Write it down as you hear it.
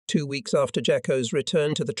2 weeks after Jacko's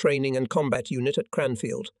return to the training and combat unit at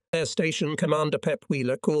Cranfield. Air Station Commander Pep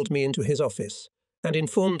Wheeler called me into his office and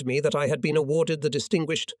informed me that I had been awarded the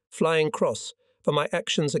Distinguished Flying Cross for my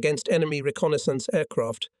actions against enemy reconnaissance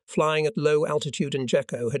aircraft flying at low altitude, and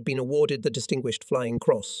Jacko had been awarded the Distinguished Flying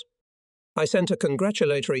Cross. I sent a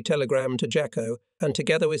congratulatory telegram to Jacko, and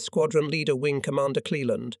together with Squadron Leader Wing Commander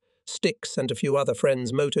Cleland, Styx and a few other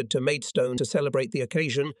friends motored to Maidstone to celebrate the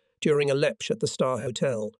occasion during a lepche at the Star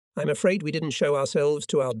Hotel. I'm afraid we didn't show ourselves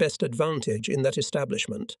to our best advantage in that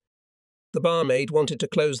establishment. The barmaid wanted to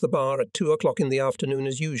close the bar at 2 o'clock in the afternoon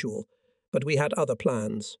as usual, but we had other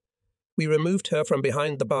plans. We removed her from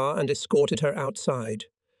behind the bar and escorted her outside.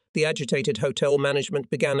 The agitated hotel management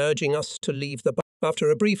began urging us to leave the bar.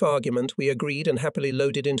 After a brief argument, we agreed and happily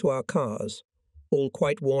loaded into our cars, all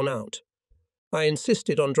quite worn out. I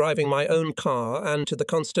insisted on driving my own car and, to the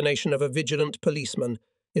consternation of a vigilant policeman,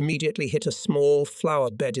 immediately hit a small flower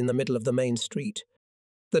bed in the middle of the main street.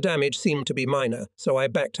 The damage seemed to be minor, so I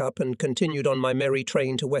backed up and continued on my merry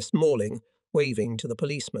train to West Malling, waving to the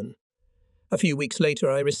policeman. A few weeks later,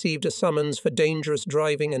 I received a summons for dangerous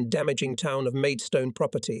driving and damaging town of Maidstone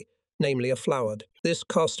property, namely a flower bed. This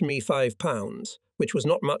cost me £5, which was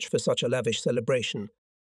not much for such a lavish celebration.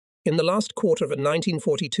 In the last quarter of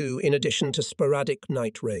 1942, in addition to sporadic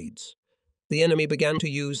night raids, the enemy began to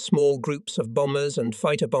use small groups of bombers and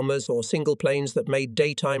fighter bombers or single planes that made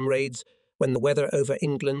daytime raids when the weather over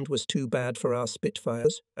England was too bad for our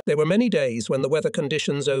Spitfires. There were many days when the weather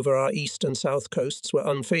conditions over our east and south coasts were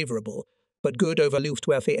unfavourable, but good over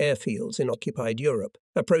Luftwaffe airfields in occupied Europe.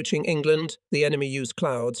 Approaching England, the enemy used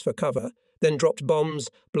clouds for cover, then dropped bombs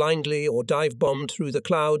blindly or dive-bombed through the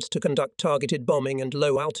clouds to conduct targeted bombing and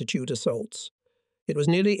low-altitude assaults. It was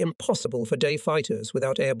nearly impossible for day fighters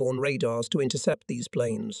without airborne radars to intercept these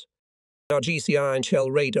planes. Our GCI and Shell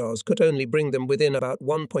radars could only bring them within about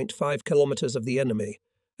 1.5 kilometers of the enemy,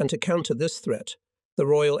 and to counter this threat, the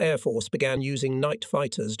Royal Air Force began using night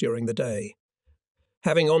fighters during the day.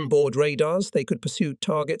 Having on-board radars, they could pursue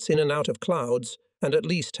targets in and out of clouds and at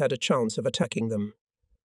least had a chance of attacking them.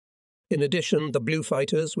 In addition, the Blue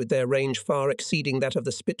fighters, with their range far exceeding that of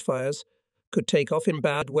the Spitfires, could take off in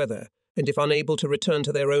bad weather, and if unable to return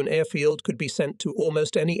to their own airfield, could be sent to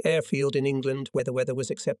almost any airfield in England where the weather was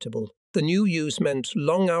acceptable. The new use meant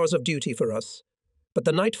long hours of duty for us, but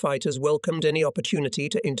the night fighters welcomed any opportunity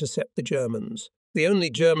to intercept the Germans. The only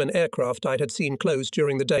German aircraft I had seen close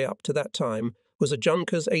during the day up to that time was a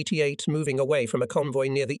Junkers 88 moving away from a convoy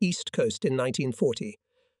near the east coast in 1940.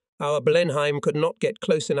 Our Blenheim could not get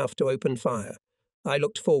close enough to open fire. I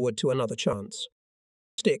looked forward to another chance.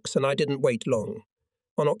 Styx and I didn't wait long.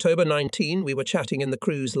 On October 19, we were chatting in the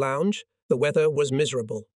crew's lounge. The weather was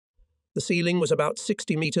miserable. The ceiling was about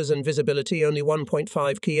 60 meters and visibility only 1.5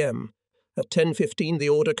 km. At 10:15, the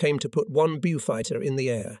order came to put one Beaufighter in the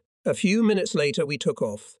air. A few minutes later, we took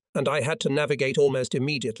off, and I had to navigate almost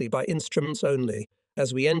immediately by instruments only,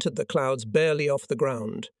 as we entered the clouds barely off the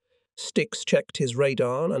ground. Styx checked his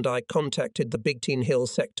radar, and I contacted the Bigteen Hill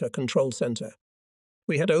Sector Control Center.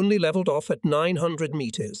 We had only levelled off at 900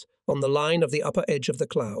 meters, on the line of the upper edge of the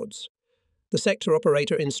clouds. The sector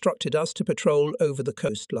operator instructed us to patrol over the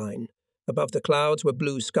coastline. Above the clouds were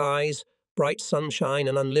blue skies, bright sunshine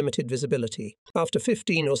and unlimited visibility. After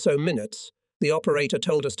 15 or so minutes, the operator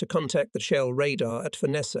told us to contact the Shell radar at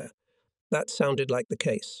Furnessa. That sounded like the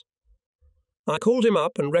case. I called him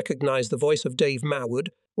up and recognized the voice of Dave Marwood,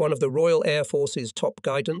 one of the Royal Air Force's top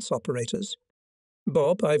guidance operators.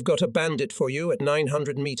 "Bob, I've got a bandit for you at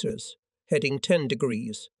 900 meters, heading 10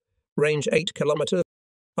 degrees, range 8 kilometers.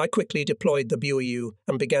 I quickly deployed the BUU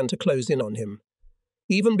and began to close in on him.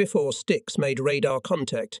 Even before Styx made radar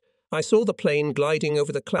contact, I saw the plane gliding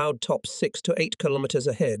over the cloud tops 6 to 8 kilometers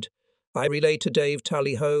ahead. I relayed to Dave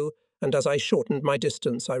tally-ho, and as I shortened my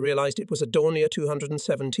distance, I realized it was a Dornier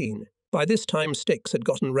 217. By this time, Styx had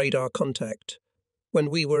gotten radar contact. When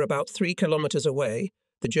we were about 3 kilometers away,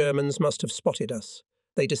 the Germans must have spotted us.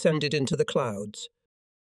 They descended into the clouds.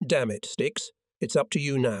 "Damn it, Styx, it's up to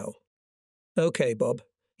you now." "Okay, Bob,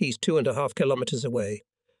 he's 2.5 kilometers away.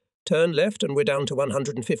 Turn left and we're down to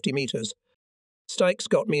 150 meters. Styx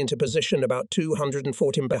got me into position about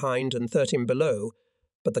 240 behind and 13 below,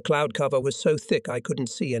 but the cloud cover was so thick I couldn't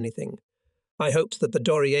see anything. I hoped that the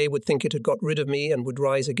Dornier would think it had got rid of me and would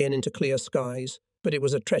rise again into clear skies, but it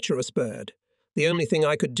was a treacherous bird. The only thing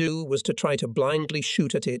I could do was to try to blindly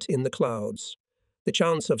shoot at it in the clouds. The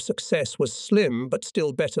chance of success was slim, but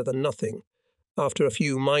still better than nothing. After a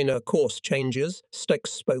few minor course changes,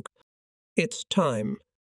 Styx spoke. "It's time."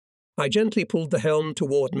 I gently pulled the helm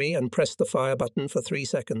toward me and pressed the fire button for 3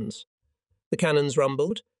 seconds. The cannons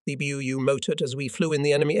rumbled, the BUU motored as we flew in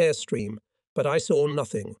the enemy airstream, but I saw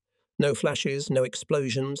nothing. No flashes, no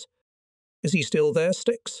explosions. Is he still there,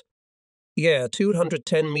 Sticks? Yeah,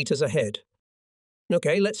 210 meters ahead.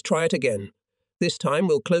 Okay, let's try it again. This time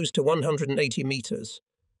we'll close to 180 meters.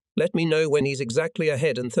 Let me know when he's exactly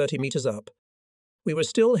ahead and 30 meters up. We were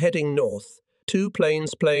still heading north, two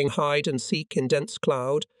planes playing hide and seek in dense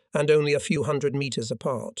cloud and only a few hundred meters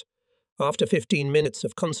apart. After 15 minutes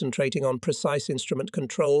of concentrating on precise instrument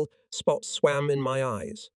control, spots swam in my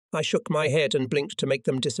eyes. I shook my head and blinked to make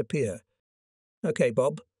them disappear. Okay,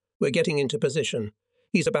 Bob, we're getting into position.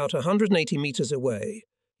 He's about 180 meters away.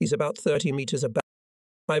 He's about 30 meters about.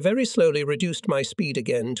 I very slowly reduced my speed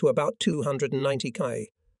again to about 290 km.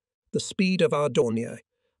 The speed of our Dornier.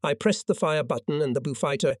 I pressed the fire button and the BUU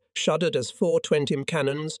fighter shuddered as 4 20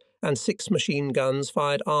 cannons and 6 machine guns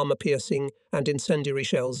fired armor-piercing and incendiary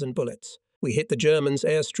shells and bullets. We hit the Germans'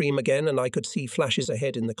 airstream again and I could see flashes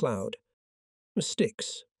ahead in the cloud.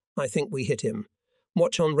 Sticks. I think we hit him.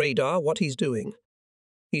 Watch on radar what he's doing.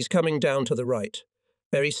 He's coming down to the right,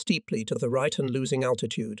 very steeply to the right and losing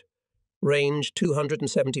altitude. Range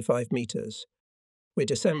 275 meters. We're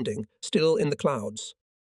descending, still in the clouds.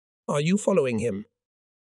 Are you following him?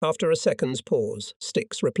 After a second's pause,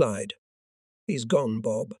 Sticks replied. He's gone,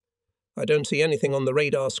 Bob. I don't see anything on the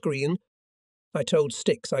radar screen. I told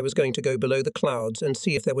Sticks I was going to go below the clouds and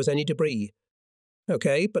see if there was any debris.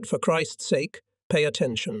 Okay, but for Christ's sake, pay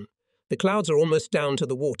attention. The clouds are almost down to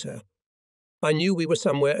the water. I knew we were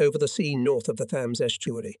somewhere over the sea north of the Thames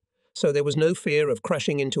estuary, so there was no fear of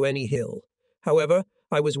crashing into any hill. However,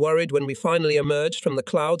 I was worried when we finally emerged from the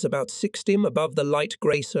clouds about 60 above the light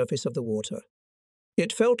grey surface of the water.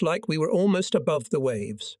 It felt like we were almost above the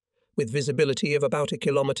waves. With visibility of about a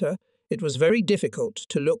kilometre, it was very difficult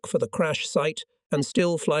to look for the crash site and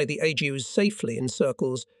still fly the Aegeus safely in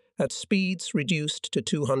circles at speeds reduced to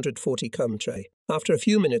 240 km. After a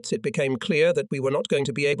few minutes, it became clear that we were not going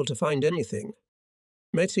to be able to find anything.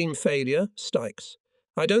 May seem failure, Stikes.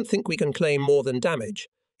 I don't think we can claim more than damage.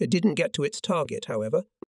 It didn't get to its target, however.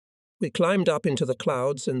 We climbed up into the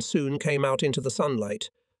clouds and soon came out into the sunlight.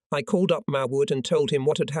 I called up Marwood and told him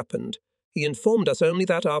what had happened. He informed us only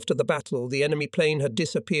that after the battle the enemy plane had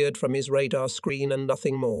disappeared from his radar screen and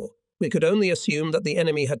nothing more. We could only assume that the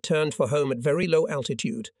enemy had turned for home at very low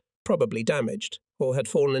altitude, probably damaged, or had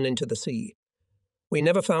fallen into the sea. We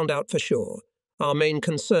never found out for sure. Our main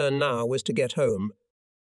concern now was to get home.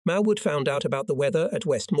 Marwood found out about the weather at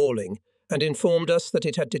West Malling and informed us that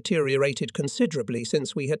it had deteriorated considerably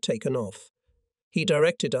since we had taken off. He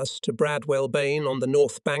directed us to Bradwell Bain on the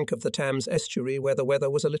north bank of the Thames estuary where the weather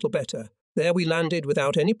was a little better. There we landed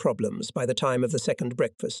without any problems by the time of the second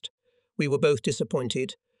breakfast. We were both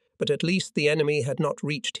disappointed, but at least the enemy had not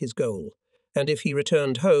reached his goal, and if he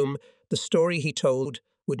returned home, the story he told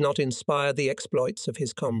would not inspire the exploits of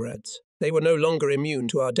his comrades. They were no longer immune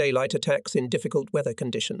to our daylight attacks in difficult weather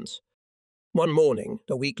conditions. One morning,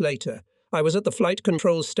 a week later, I was at the flight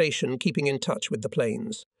control station keeping in touch with the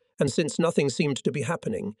planes. And since nothing seemed to be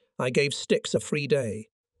happening, I gave Sticks a free day.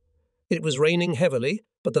 It was raining heavily,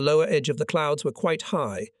 but the lower edge of the clouds were quite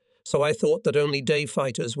high, so I thought that only day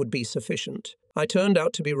fighters would be sufficient. I turned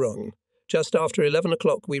out to be wrong. Just after 11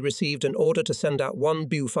 o'clock we received an order to send out one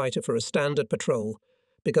BUU fighter for a standard patrol,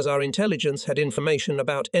 because our intelligence had information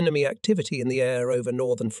about enemy activity in the air over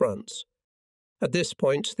northern France. At this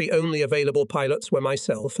point, the only available pilots were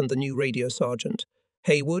myself and the new radio sergeant,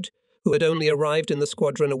 Haywood, who had only arrived in the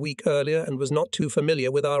squadron a week earlier and was not too familiar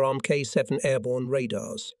with our K-7 airborne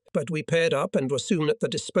radars. But we paired up and were soon at the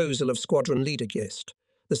disposal of Squadron Leader Gist,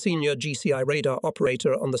 the senior GCI radar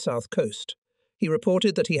operator on the south coast. He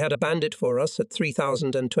reported that he had a bandit for us at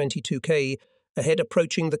 3,022 km, ahead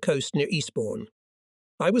approaching the coast near Eastbourne.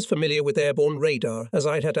 I was familiar with airborne radar, as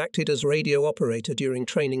I had acted as radio operator during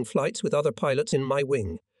training flights with other pilots in my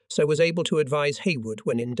wing, so was able to advise Haywood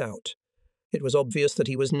when in doubt. It was obvious that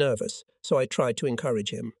he was nervous, so I tried to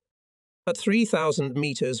encourage him. At 3,000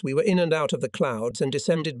 meters, we were in and out of the clouds and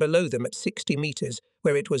descended below them at 60 meters,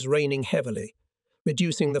 where it was raining heavily,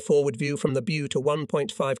 reducing the forward view from the BUU to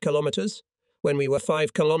 1.5 kilometers. When we were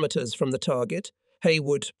 5 kilometers from the target,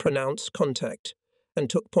 Haywood pronounced contact and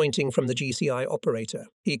took pointing from the GCI operator.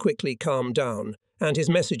 He quickly calmed down, and his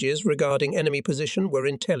messages regarding enemy position were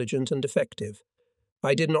intelligent and effective.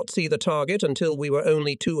 I did not see the target until we were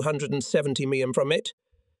only 270 m from it.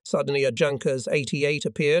 Suddenly a Junkers 88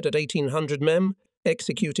 appeared at 1800 m,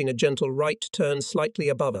 executing a gentle right turn slightly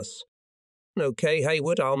above us. Okay,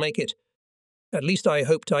 Haywood, I'll make it. At least I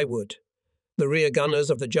hoped I would. The rear gunners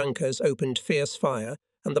of the Junkers opened fierce fire,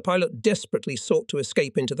 and the pilot desperately sought to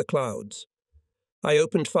escape into the clouds. I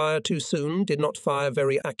opened fire too soon, did not fire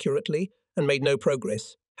very accurately, and made no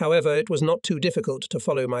progress. However, it was not too difficult to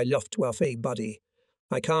follow my Luftwaffe buddy.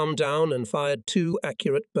 I calmed down and fired 2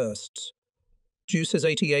 accurate bursts. Juices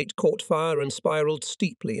 88 caught fire and spiraled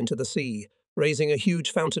steeply into the sea, raising a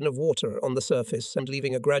huge fountain of water on the surface and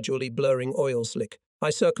leaving a gradually blurring oil slick. I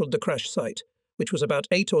circled the crash site, which was about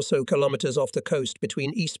 8 or so kilometres off the coast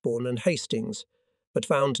between Eastbourne and Hastings, but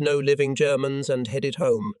found no living Germans and headed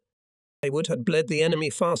home. Haywood had bled the enemy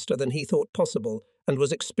faster than he thought possible and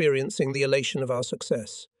was experiencing the elation of our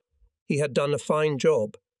success. He had done a fine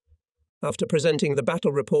job. After presenting the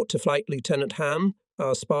battle report to Flight Lieutenant Ham,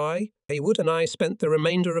 our spy, Haywood and I spent the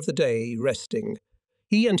remainder of the day resting.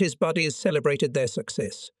 He and his buddies celebrated their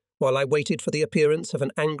success, while I waited for the appearance of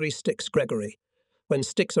an angry Styx Gregory. When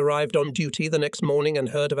Styx arrived on duty the next morning and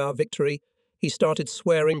heard of our victory, he started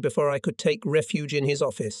swearing before I could take refuge in his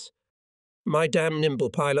office. My damn nimble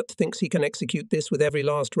pilot thinks he can execute this with every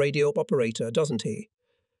last radio operator, doesn't he?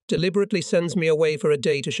 Deliberately sends me away for a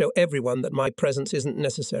day to show everyone that my presence isn't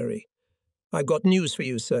necessary. I've got news for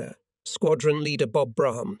you, sir. Squadron Leader Bob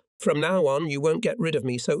Braham. From now on, you won't get rid of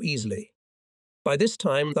me so easily. By this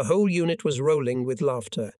time, the whole unit was rolling with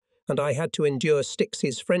laughter, and I had to endure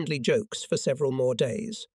Styx's friendly jokes for several more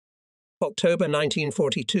days. October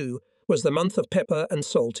 1942 was the month of pepper and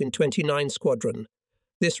salt in 29 Squadron,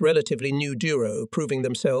 this relatively new duo proving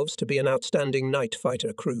themselves to be an outstanding night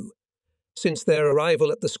fighter crew. Since their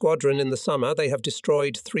arrival at the squadron in the summer, they have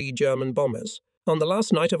destroyed 3 German bombers. On the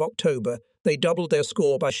last night of October, they doubled their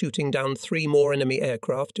score by shooting down 3 more enemy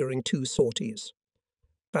aircraft during 2 sorties.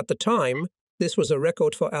 At the time, this was a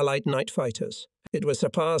record for Allied night fighters. It was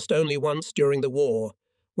surpassed only once during the war,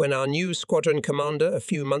 when our new squadron commander a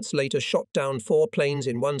few months later shot down 4 planes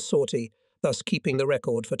in 1 sortie, thus keeping the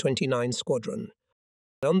record for 29 Squadron.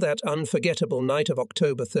 On that unforgettable night of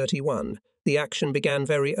October 31, the action began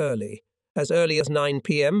very early. As early as 9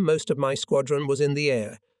 p.m., most of my squadron was in the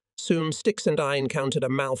air. Soon Styx and I encountered a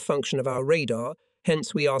malfunction of our radar,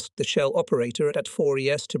 hence we asked the Shell operator at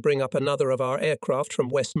 4ES to bring up another of our aircraft from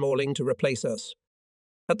West Malling to replace us.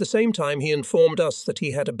 At the same time, he informed us that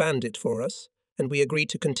he had a bandit for us, and we agreed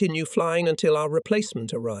to continue flying until our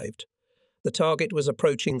replacement arrived. The target was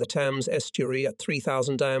approaching the Thames estuary at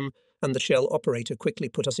 3000 am, and the Shell operator quickly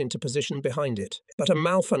put us into position behind it. But a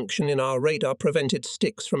malfunction in our radar prevented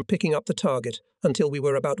Styx from picking up the target until we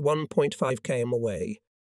were about 1.5 km away.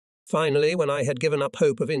 Finally, when I had given up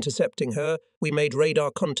hope of intercepting her, we made radar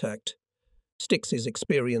contact. Styx's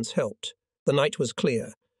experience helped. The night was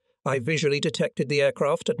clear. I visually detected the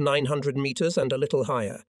aircraft at 900 meters and a little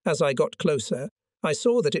higher. As I got closer, I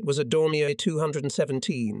saw that it was a Dornier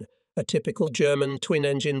 217, a typical German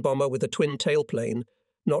twin-engine bomber with a twin tailplane,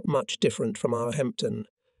 not much different from our Hempton.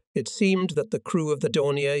 It seemed that the crew of the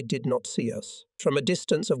Dornier did not see us. From a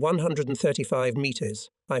distance of 135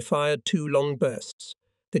 meters, I fired 2 long bursts.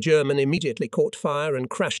 The German immediately caught fire and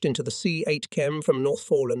crashed into the C-8 Chem from North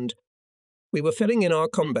Foreland. We were filling in our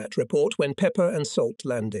combat report when Pepper and Salt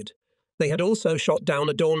landed. They had also shot down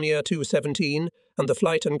a Dornier 217, and the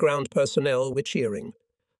flight and ground personnel were cheering.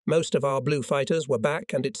 Most of our blue fighters were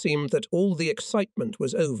back, and it seemed that all the excitement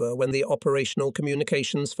was over when the operational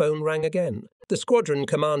communications phone rang again. The squadron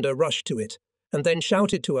commander rushed to it, and then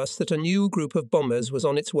shouted to us that a new group of bombers was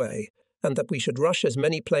on its way, and that we should rush as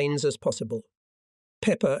many planes as possible.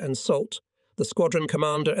 Pepper and Salt, the squadron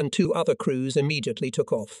commander and 2 other crews immediately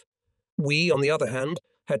took off. We, on the other hand,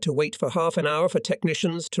 had to wait for half an hour for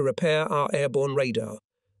technicians to repair our airborne radar.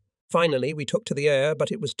 Finally, we took to the air,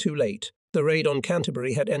 but it was too late. The raid on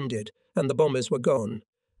Canterbury had ended, and the bombers were gone.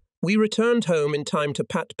 We returned home in time to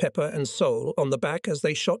pat Pepper and Sol on the back as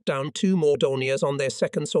they shot down 2 more Dorniers on their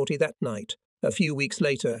second sortie that night. A few weeks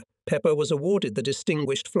later, Pepper was awarded the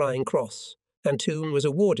Distinguished Flying Cross, and Toon was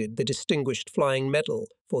awarded the Distinguished Flying Medal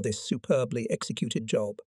for this superbly executed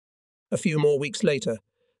job. A few more weeks later,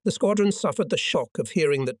 the squadron suffered the shock of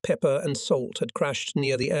hearing that Pepper and Salt had crashed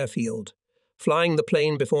near the airfield. Flying the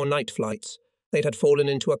plane before night flights, they had fallen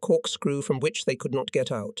into a corkscrew from which they could not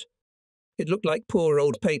get out. It looked like poor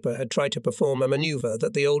old Pepper had tried to perform a maneuver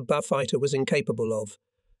that the old BAF fighter was incapable of.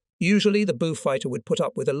 Usually the BOO fighter would put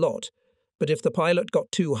up with a lot, but if the pilot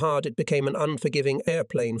got too hard, it became an unforgiving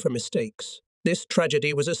airplane for mistakes. This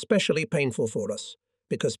tragedy was especially painful for us,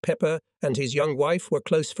 because Pepper and his young wife were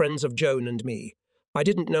close friends of Joan and me. I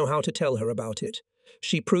didn't know how to tell her about it.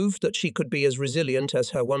 She proved that she could be as resilient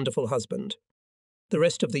as her wonderful husband. The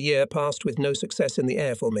rest of the year passed with no success in the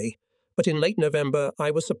air for me, but in late November I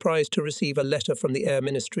was surprised to receive a letter from the Air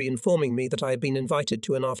Ministry informing me that I had been invited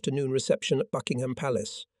to an afternoon reception at Buckingham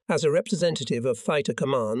Palace. As a representative of Fighter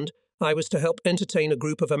Command, I was to help entertain a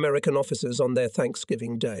group of American officers on their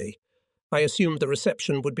Thanksgiving Day. I assumed the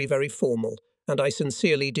reception would be very formal, and I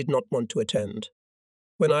sincerely did not want to attend.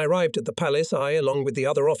 When I arrived at the palace, I, along with the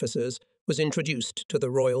other officers, was introduced to the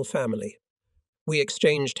royal family. We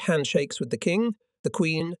exchanged handshakes with the king, the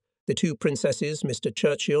queen, the two princesses, Mr.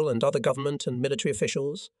 Churchill, and other government and military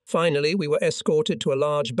officials. Finally, we were escorted to a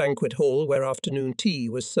large banquet hall where afternoon tea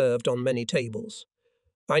was served on many tables.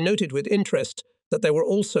 I noted with interest that there were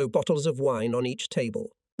also bottles of wine on each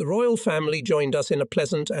table. The royal family joined us in a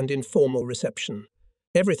pleasant and informal reception.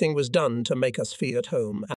 Everything was done to make us feel at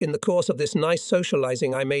home. In the course of this nice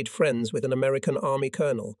socializing, I made friends with an American Army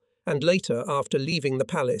colonel, and later, after leaving the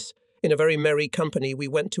palace, in a very merry company, we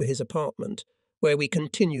went to his apartment, where we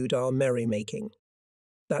continued our merrymaking.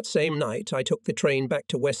 That same night, I took the train back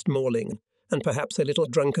to Westmoreland, and perhaps a little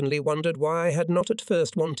drunkenly wondered why I had not at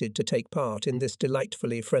first wanted to take part in this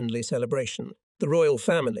delightfully friendly celebration. The royal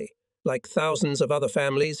family, like thousands of other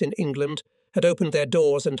families in England, had opened their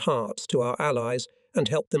doors and hearts to our allies and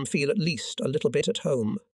helped them feel at least a little bit at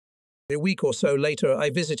home. A week or so later, I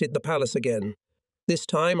visited the palace again. This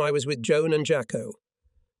time I was with Joan and Jacko.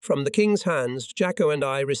 From the king's hands, Jacko and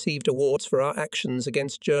I received awards for our actions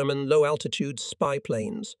against German low-altitude spy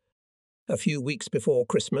planes. A few weeks before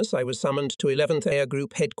Christmas, I was summoned to 11th Air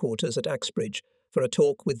Group headquarters at Axbridge for a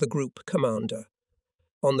talk with the group commander.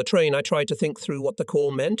 On the train, I tried to think through what the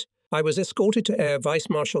call meant. I was escorted to Air Vice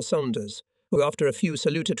Marshal Saunders, who after a few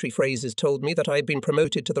salutatory phrases told me that I had been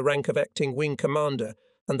promoted to the rank of acting wing commander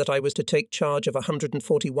and that I was to take charge of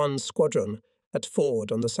 141 Squadron at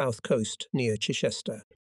Ford on the south coast near Chichester.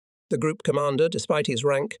 The group commander, despite his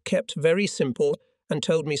rank, kept very simple and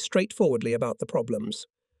told me straightforwardly about the problems.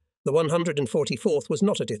 The 144th was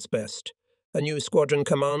not at its best. A new squadron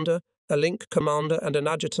commander, a link commander, and an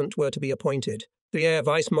adjutant were to be appointed. The Air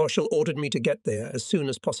Vice Marshal ordered me to get there as soon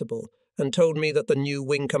as possible and told me that the new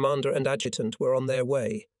wing commander and adjutant were on their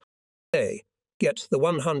way. A. Get the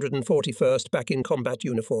 141st back in combat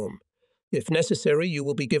uniform. If necessary, you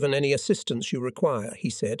will be given any assistance you require, he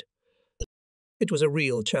said. It was a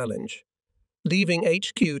real challenge. Leaving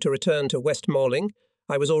HQ to return to Westmoreland,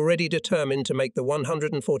 I was already determined to make the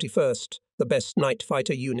 141st the best night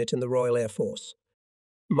fighter unit in the Royal Air Force.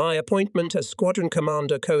 My appointment as squadron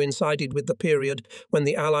commander coincided with the period when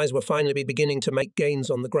the Allies were finally beginning to make gains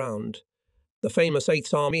on the ground. The famous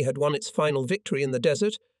 8th Army had won its final victory in the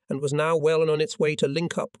desert and was now well on its way to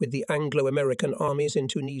link up with the Anglo-American armies in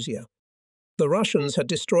Tunisia. The Russians had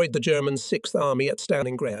destroyed the German 6th Army at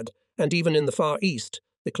Stalingrad, and even in the Far East,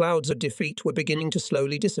 the clouds of defeat were beginning to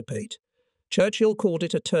slowly dissipate. Churchill called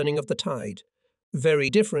it a turning of the tide. Very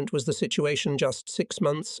different was the situation just 6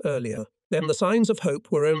 months earlier. Then the signs of hope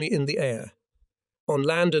were only in the air. On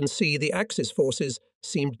land and sea, the Axis forces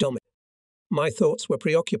seemed dominant. My thoughts were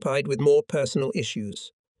preoccupied with more personal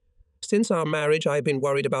issues. Since our marriage, I had been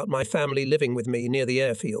worried about my family living with me near the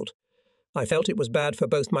airfield. I felt it was bad for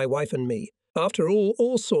both my wife and me. After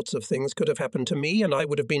all sorts of things could have happened to me, and I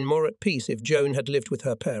would have been more at peace if Joan had lived with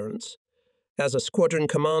her parents. As a squadron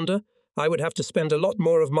commander, I would have to spend a lot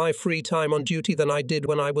more of my free time on duty than I did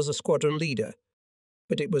when I was a squadron leader.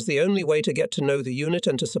 But it was the only way to get to know the unit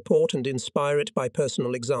and to support and inspire it by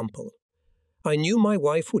personal example. I knew my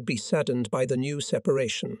wife would be saddened by the new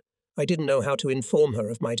separation. I didn't know how to inform her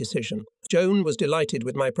of my decision. Joan was delighted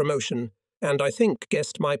with my promotion, and I think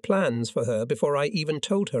guessed my plans for her before I even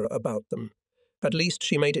told her about them. At least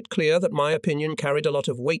she made it clear that my opinion carried a lot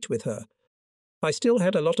of weight with her. I still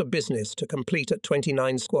had a lot of business to complete at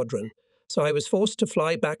 29 Squadron, so I was forced to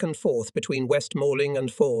fly back and forth between Westmoreland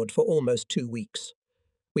and Ford for almost 2 weeks.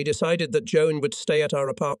 We decided that Joan would stay at our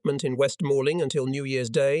apartment in Westmoreland until New Year's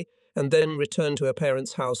Day and then return to her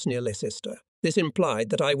parents' house near Leicester. This implied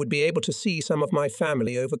that I would be able to see some of my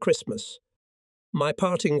family over Christmas. My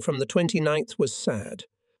parting from the 29th was sad.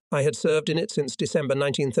 I had served in it since December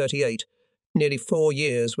 1938, nearly 4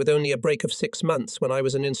 years, with only a break of 6 months when I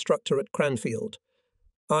was an instructor at Cranfield.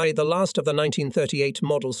 I, the last of the 1938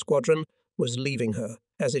 model squadron, was leaving her.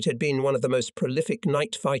 As it had been one of the most prolific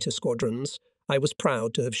night fighter squadrons, I was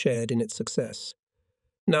proud to have shared in its success.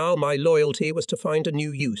 Now my loyalty was to find a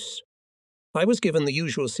new use. I was given the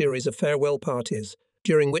usual series of farewell parties,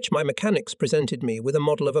 during which my mechanics presented me with a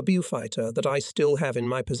model of a viewfighter that I still have in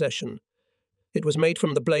my possession. It was made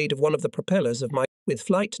from the blade of one of the propellers of my with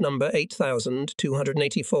flight number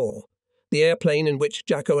 8284, the airplane in which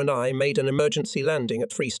Jacko and I made an emergency landing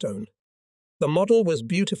at Freestone. The model was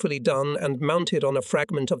beautifully done and mounted on a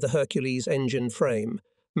fragment of the Hercules engine frame,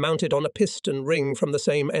 mounted on a piston ring from the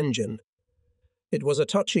same engine. It was a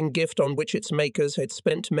touching gift on which its makers had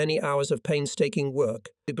spent many hours of painstaking work.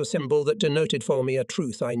 It was a symbol that denoted for me a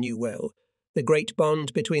truth I knew well, the great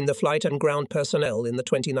bond between the flight and ground personnel in the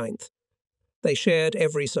 29th. They shared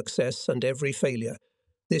every success and every failure.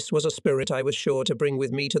 This was a spirit I was sure to bring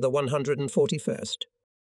with me to the 141st.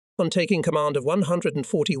 On taking command of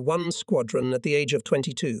 141 Squadron at the age of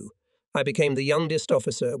 22, I became the youngest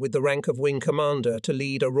officer with the rank of Wing Commander to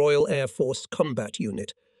lead a Royal Air Force combat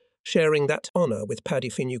unit, sharing that honour with Paddy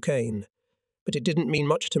Finucane. But it didn't mean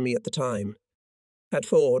much to me at the time. At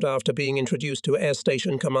Ford, after being introduced to Air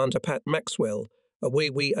Station Commander Pat Maxwell, a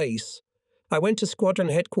wee ace, I went to Squadron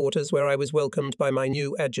Headquarters where I was welcomed by my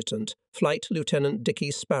new adjutant, Flight Lieutenant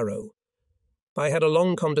Dickie Sparrow. I had a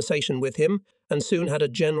long conversation with him and soon had a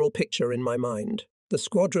general picture in my mind. The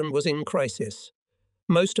squadron was in crisis.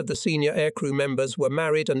 Most of the senior aircrew members were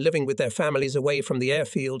married and living with their families away from the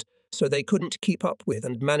airfield, so they couldn't keep up with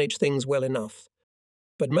and manage things well enough.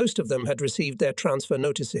 But most of them had received their transfer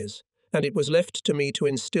notices, and it was left to me to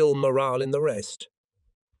instill morale in the rest.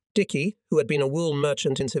 Dickie, who had been a wool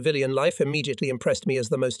merchant in civilian life, immediately impressed me as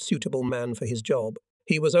the most suitable man for his job.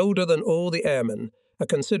 He was older than all the airmen, a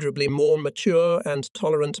considerably more mature and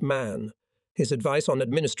tolerant man. His advice on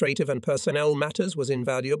administrative and personnel matters was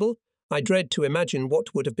invaluable. I dread to imagine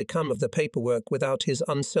what would have become of the paperwork without his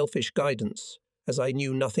unselfish guidance, as I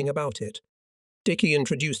knew nothing about it. Dickie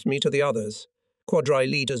introduced me to the others. Quadri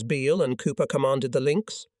leaders Beale and Cooper commanded the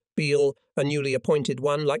Lynx, Beale a newly appointed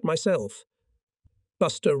one like myself.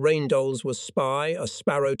 Buster Raindoles was spy, a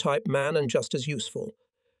Sparrow-type man and just as useful.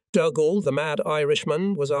 Dougal, the mad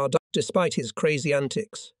Irishman, was our despite his crazy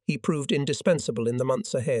antics. He proved indispensable in the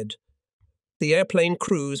months ahead. The airplane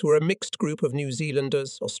crews were a mixed group of New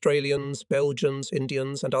Zealanders, Australians, Belgians,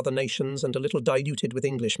 Indians, and other nations, and a little diluted with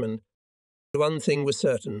Englishmen. One thing was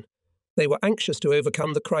certain. They were anxious to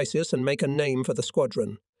overcome the crisis and make a name for the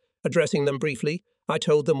squadron. Addressing them briefly, I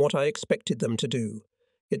told them what I expected them to do.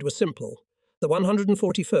 It was simple. The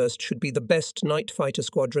 141st should be the best night fighter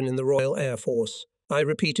squadron in the Royal Air Force. I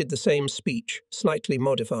repeated the same speech, slightly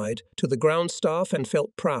modified, to the ground staff and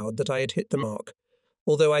felt proud that I had hit the mark,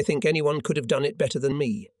 although I think anyone could have done it better than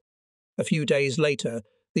me. A few days later,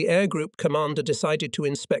 the air group commander decided to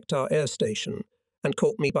inspect our air station, and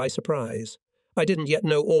caught me by surprise. I didn't yet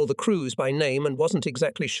know all the crews by name and wasn't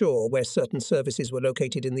exactly sure where certain services were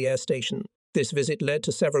located in the air station. This visit led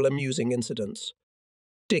to several amusing incidents.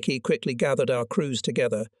 Dickie quickly gathered our crews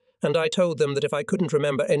together, and I told them that if I couldn't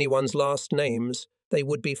remember anyone's last names, they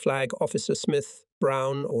would be Flag Officer Smith,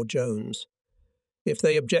 Brown, or Jones. If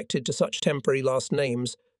they objected to such temporary last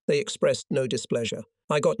names, they expressed no displeasure.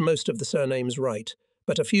 I got most of the surnames right,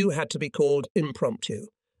 but a few had to be called impromptu.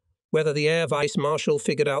 Whether the Air Vice Marshal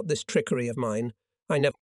figured out this trickery of mine, I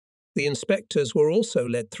never. The inspectors were also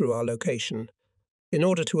led through our location. In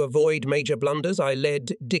order to avoid major blunders, I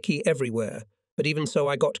led Dickie everywhere, but even so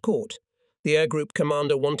I got caught. The air group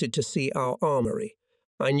commander wanted to see our armory.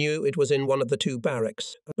 I knew it was in one of the two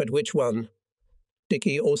barracks, but which one?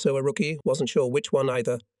 Dickie, also a rookie, wasn't sure which one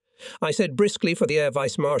either. I said briskly for the Air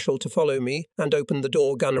Vice Marshal to follow me and opened the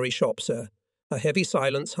door. Gunnery shop, sir. A heavy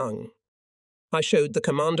silence hung. I showed the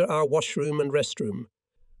commander our washroom and restroom.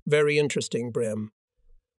 Very interesting, Brem.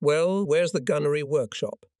 Well, where's the gunnery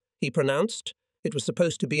workshop? He pronounced. It was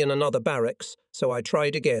supposed to be in another barracks, so I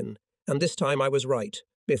tried again, and this time I was right.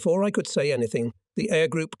 Before I could say anything, the air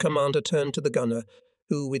group commander turned to the gunner,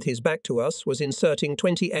 who, with his back to us, was inserting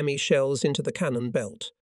 20 ME shells into the cannon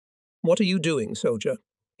belt. "What are you doing, soldier?"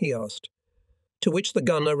 he asked. To which the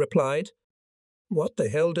gunner replied, "What the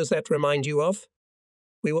hell does that remind you of?"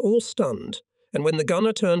 We were all stunned, and when the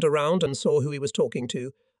gunner turned around and saw who he was talking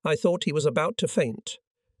to, I thought he was about to faint.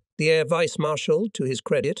 The Air Vice Marshal, to his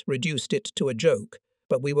credit, reduced it to a joke,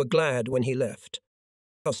 but we were glad when he left.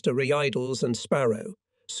 Buster Riddles and Sparrow,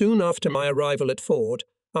 soon after my arrival at Ford,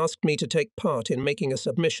 asked me to take part in making a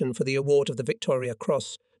submission for the award of the Victoria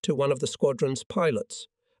Cross to one of the squadron's pilots,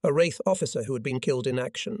 a Wraith officer who had been killed in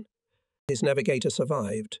action. His navigator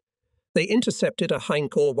survived. They intercepted a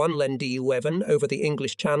Heinkel 1 Lendy 11 over the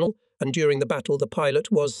English Channel, and during the battle the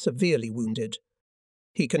pilot was severely wounded.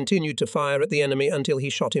 He continued to fire at the enemy until he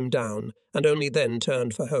shot him down, and only then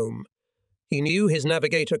turned for home. He knew his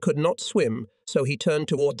navigator could not swim, so he turned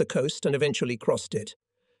toward the coast and eventually crossed it.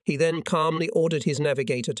 He then calmly ordered his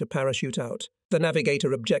navigator to parachute out. The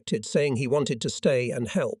navigator objected, saying he wanted to stay and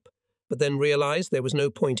help, but then realized there was no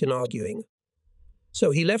point in arguing.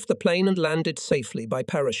 So he left the plane and landed safely by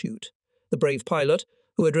parachute. The brave pilot,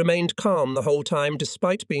 who had remained calm the whole time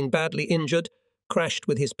despite being badly injured, crashed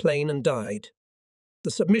with his plane and died.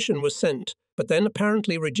 The submission was sent, but then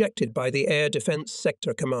apparently rejected by the Air Defense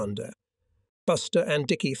Sector Commander. Buster and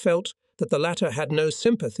Dicky felt that the latter had no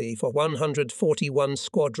sympathy for 141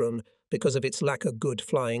 Squadron because of its lack of good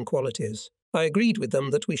flying qualities. I agreed with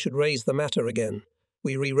them that we should raise the matter again.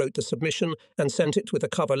 We rewrote the submission and sent it with a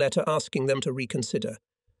cover letter asking them to reconsider.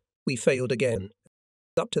 We failed again.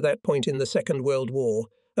 Up to that point in the Second World War,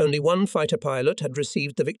 only one fighter pilot had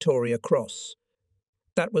received the Victoria Cross.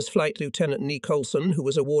 That was Flight Lieutenant Nick Olson, who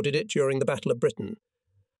was awarded it during the Battle of Britain.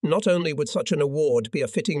 Not only would such an award be a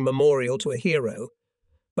fitting memorial to a hero,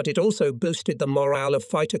 but it also boosted the morale of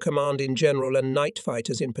fighter command in general and night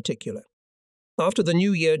fighters in particular. After the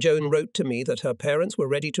New Year, Joan wrote to me that her parents were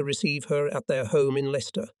ready to receive her at their home in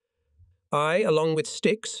Leicester. I, along with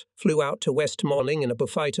Styx, flew out to Westmoreland in a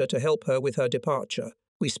Bullfighter to help her with her departure.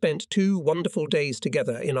 We spent 2 wonderful days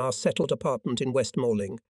together in our settled apartment in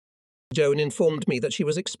Westmoreland. Joan informed me that she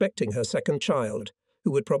was expecting her second child,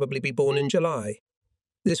 who would probably be born in July.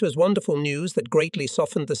 This was wonderful news that greatly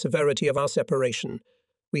softened the severity of our separation.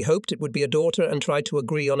 We hoped it would be a daughter and tried to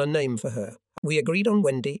agree on a name for her. We agreed on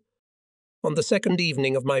Wendy. On the second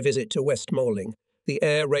evening of my visit to Westmoreland, the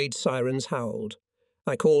air raid sirens howled.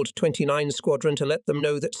 I called 29 Squadron to let them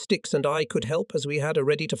know that Styx and I could help as we had a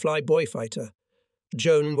ready-to-fly boy fighter.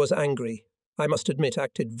 Joan was angry. I must admit,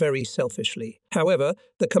 acted very selfishly. However,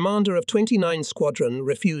 the commander of 29 Squadron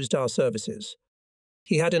refused our services.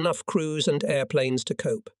 He had enough crews and airplanes to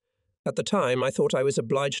cope. At the time, I thought I was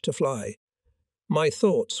obliged to fly. My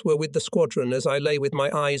thoughts were with the squadron as I lay with my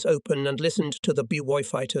eyes open and listened to the boy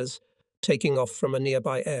fighters taking off from a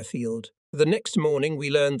nearby airfield. The next morning, we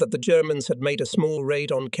learned that the Germans had made a small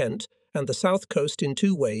raid on Kent and the south coast in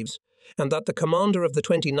 2 waves, and that the commander of the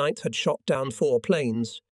 29th had shot down 4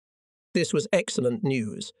 planes. This was excellent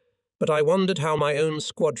news, but I wondered how my own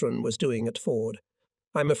squadron was doing at Ford.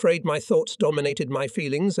 I'm afraid my thoughts dominated my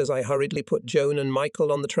feelings as I hurriedly put Joan and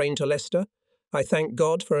Michael on the train to Leicester. I thank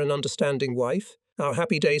God for an understanding wife. Our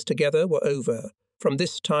happy days together were over. From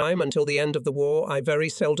this time until the end of the war, I very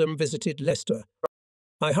seldom visited Leicester.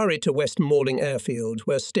 I hurried to Westmoreland Airfield,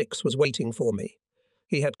 where Styx was waiting for me.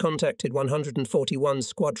 He had contacted 141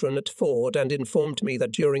 Squadron at Ford and informed me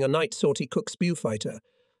that during a night sortie Cook's Viewfighter,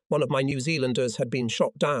 one of my New Zealanders had been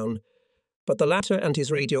shot down, but the latter and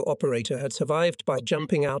his radio operator had survived by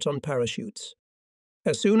jumping out on parachutes.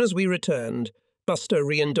 As soon as we returned, Buster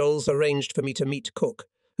Riendols arranged for me to meet Cook,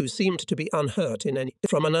 who seemed to be unhurt in any.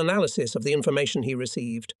 From an analysis of the information he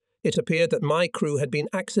received, it appeared that my crew had been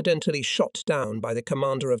accidentally shot down by the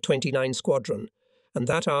commander of 29 Squadron, and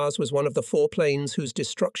that ours was one of the 4 planes whose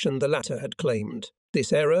destruction the latter had claimed.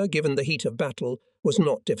 This error, given the heat of battle, was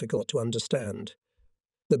not difficult to understand.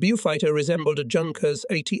 The Viewfighter resembled a Junkers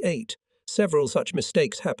 88. Several such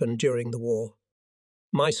mistakes happened during the war.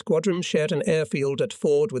 My squadron shared an airfield at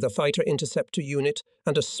Ford with a fighter interceptor unit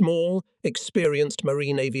and a small, experienced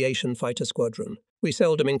marine aviation fighter squadron. We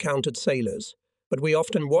seldom encountered sailors, but we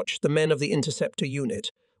often watched the men of the interceptor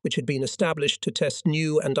unit, which had been established to test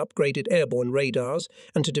new and upgraded airborne radars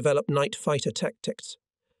and to develop night fighter tactics.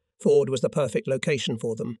 Ford was the perfect location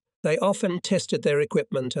for them. They often tested their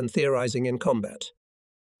equipment and theorizing in combat.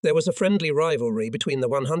 There was a friendly rivalry between the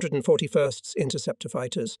 141st Interceptor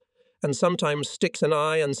fighters, and sometimes Styx and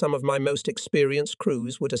I and some of my most experienced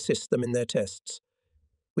crews would assist them in their tests.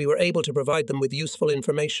 We were able to provide them with useful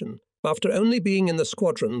information. After only being in the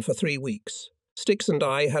squadron for 3 weeks, Styx and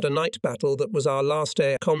I had a night battle that was our last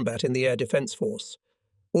air combat in the Air Defence Force.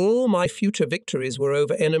 All my future victories were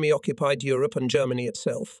over enemy-occupied Europe and Germany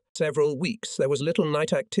itself. Several weeks there was little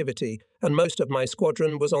night activity, and most of my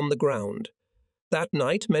squadron was on the ground. That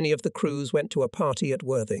night, many of the crews went to a party at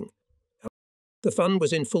Worthing. The fun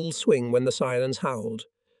was in full swing when the sirens howled.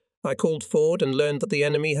 I called Ford and learned that the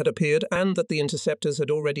enemy had appeared and that the interceptors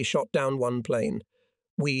had already shot down 1 plane.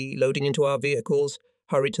 We, loading into our vehicles,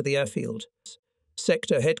 hurried to the airfield.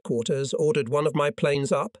 Sector headquarters ordered one of my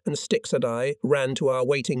planes up, and Styx and I ran to our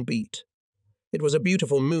waiting beat. It was a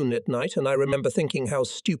beautiful moonlit night, and I remember thinking how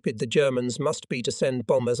stupid the Germans must be to send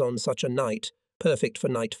bombers on such a night, perfect for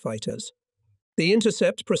night fighters. The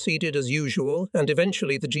intercept proceeded as usual, and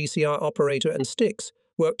eventually the GCR operator and Styx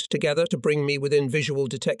worked together to bring me within visual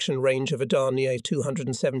detection range of Adarnier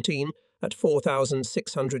 217 at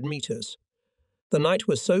 4,600 meters. The night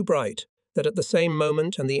was so bright that at the same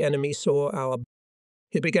moment and the enemy saw our...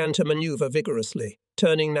 He began to maneuver vigorously,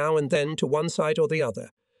 turning now and then to one side or the other.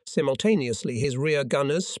 Simultaneously, his rear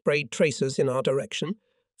gunners sprayed tracers in our direction,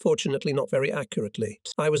 fortunately not very accurately.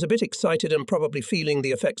 I was a bit excited and probably feeling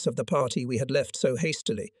the effects of the party we had left so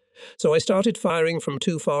hastily, so I started firing from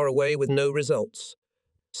too far away with no results.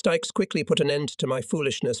 Styx quickly put an end to my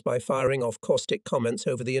foolishness by firing off caustic comments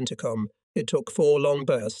over the intercom. It took 4 long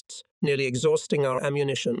bursts, nearly exhausting our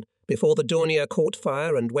ammunition, before the Dornier caught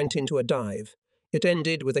fire and went into a dive. It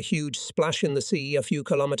ended with a huge splash in the sea a few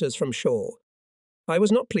kilometers from shore. I was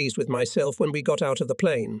not pleased with myself when we got out of the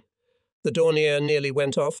plane. The Dornier nearly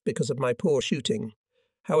went off because of my poor shooting.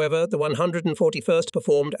 However, the 141st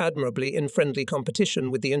performed admirably in friendly competition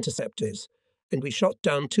with the interceptors, and we shot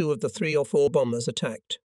down 2 of the 3 or 4 bombers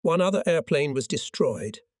attacked. One other airplane was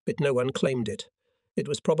destroyed, but no one claimed it. It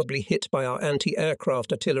was probably hit by our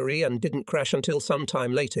anti-aircraft artillery and didn't crash until some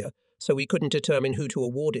time later, so we couldn't determine who to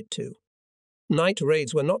award it to. Night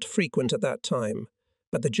raids were not frequent at that time,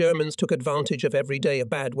 but the Germans took advantage of every day of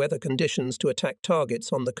bad weather conditions to attack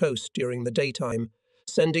targets on the coast during the daytime,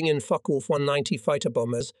 sending in Focke-Wulf 190 fighter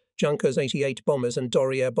bombers, Junkers 88 bombers and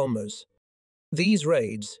Dornier bombers. These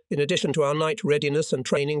raids, in addition to our night readiness and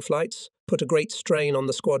training flights, put a great strain on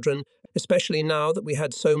the squadron, especially now that we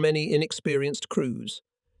had so many inexperienced crews.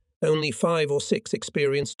 Only 5 or 6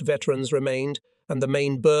 experienced veterans remained, and the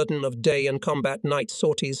main burden of day and combat night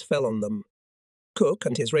sorties fell on them. Cook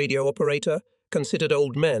and his radio operator, considered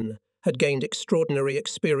old men, had gained extraordinary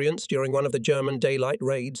experience during one of the German daylight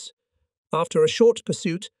raids. After a short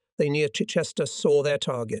pursuit, they near Chichester saw their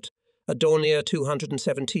target, a Dornier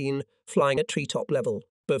 217 flying at treetop level.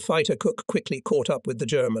 But fighter Cook quickly caught up with the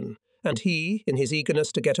German, and he, in his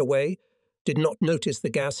eagerness to get away, did not notice the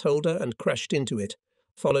gas holder and crashed into it,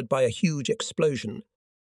 followed by a huge explosion.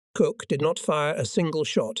 Cook did not fire a single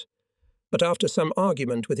shot, but after some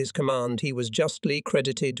argument with his command, he was justly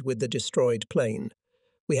credited with the destroyed plane.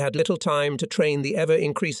 We had little time to train the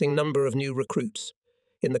ever-increasing number of new recruits.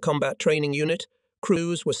 In the combat training unit,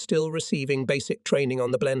 crews were still receiving basic training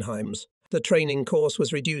on the Blenheims. The training course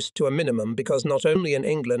was reduced to a minimum because not only in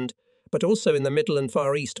England, but also in the Middle and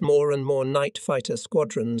Far East, more and more night fighter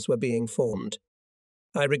squadrons were being formed.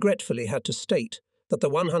 I regretfully had to state that the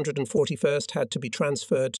 141st had to be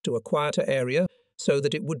transferred to a quieter area so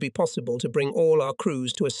that it would be possible to bring all our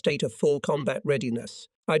crews to a state of full combat readiness.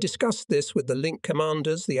 I discussed this with the link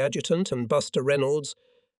commanders, the adjutant and Buster Reynolds,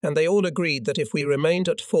 and they all agreed that if we remained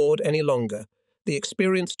at Ford any longer, the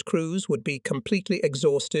experienced crews would be completely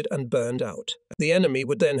exhausted and burned out. The enemy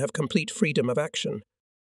would then have complete freedom of action.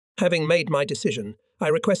 Having made my decision, I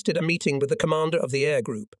requested a meeting with the commander of the air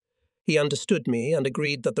group. He understood me and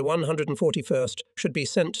agreed that the 141st should be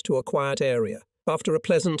sent to a quiet area. After a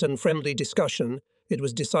pleasant and friendly discussion, it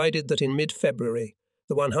was decided that in mid-February,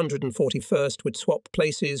 the 141st would swap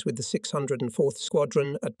places with the 604th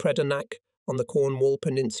Squadron at Predanach on the Cornwall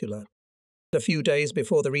Peninsula. A few days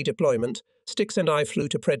before the redeployment, Stix and I flew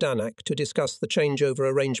to Predanach to discuss the changeover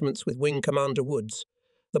arrangements with Wing Commander Woods,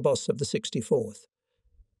 the boss of the 64th.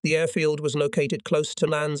 The airfield was located close to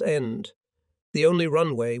Land's End. The only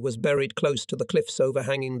runway was buried close to the cliffs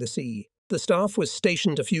overhanging the sea. The staff was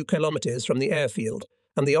stationed a few kilometers from the airfield,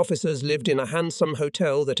 and the officers lived in a handsome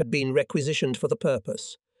hotel that had been requisitioned for the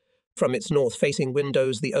purpose. From its north-facing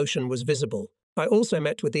windows the ocean was visible. I also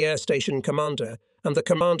met with the air station commander and the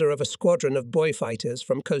commander of a squadron of boy fighters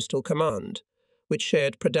from Coastal Command, which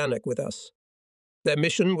shared Predanach with us. Their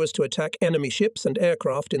mission was to attack enemy ships and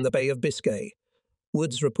aircraft in the Bay of Biscay.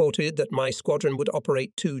 Woods reported that my squadron would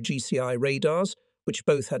operate 2 GCI radars, which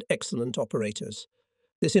both had excellent operators.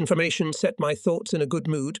 This information set my thoughts in a good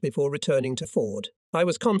mood before returning to Ford. I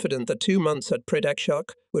was confident that 2 months at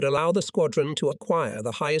Predakshak would allow the squadron to acquire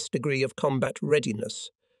the highest degree of combat readiness,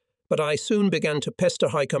 but I soon began to pester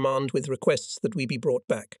High Command with requests that we be brought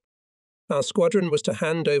back. Our squadron was to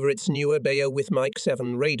hand over its newer Beowulf Mike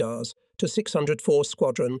 7 radars to 604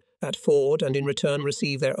 Squadron at Ford and in return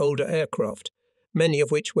receive their older aircraft, many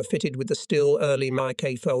of which were fitted with the still early Mike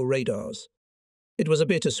 4 radars. It was a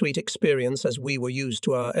bittersweet experience as we were used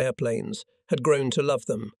to our airplanes, had grown to love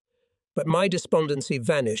them. But my despondency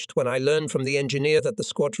vanished when I learned from the engineer that the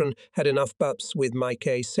squadron had enough bups with Mike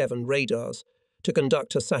 7 radars to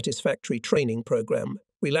conduct a satisfactory training program.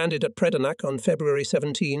 We landed at Predanach on February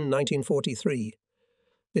 17, 1943.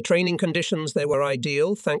 The training conditions there were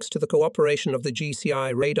ideal thanks to the cooperation of the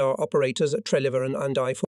GCI radar operators at Treliver and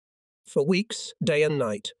I for weeks, day and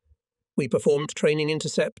night. We performed training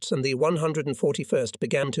intercepts and the 141st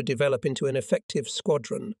began to develop into an effective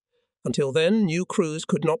squadron. Until then, new crews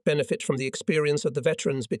could not benefit from the experience of the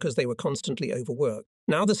veterans because they were constantly overworked.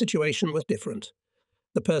 Now the situation was different.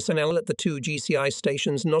 The personnel at the 2 GCI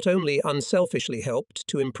stations not only unselfishly helped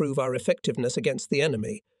to improve our effectiveness against the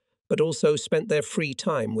enemy, but also spent their free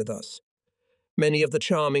time with us. Many of the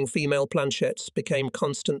charming female planchettes became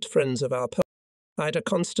constant friends of our post. I had a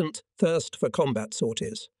constant thirst for combat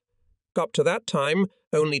sorties. Up to that time,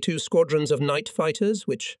 only 2 squadrons of night fighters,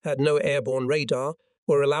 which had no airborne radar,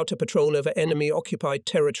 were allowed to patrol over enemy-occupied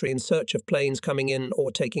territory in search of planes coming in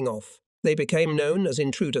or taking off. They became known as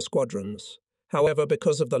intruder squadrons. However,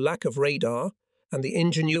 because of the lack of radar and the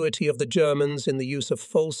ingenuity of the Germans in the use of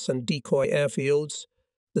false and decoy airfields,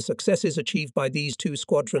 the successes achieved by these two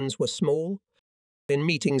squadrons were small. In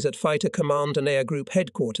meetings at Fighter Command and Air Group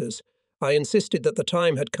headquarters, I insisted that the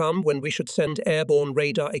time had come when we should send airborne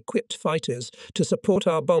radar-equipped fighters to support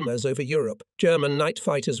our bombers over Europe. German night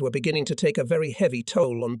fighters were beginning to take a very heavy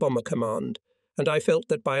toll on Bomber Command, and I felt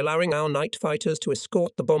that by allowing our night fighters to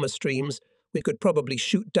escort the bomber streams, we could probably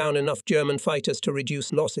shoot down enough German fighters to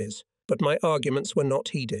reduce losses, but my arguments were not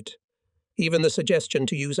heeded. Even the suggestion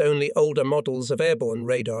to use only older models of airborne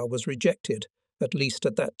radar was rejected, at least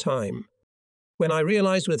at that time. When I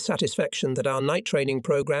realized with satisfaction that our night training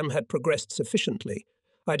program had progressed sufficiently,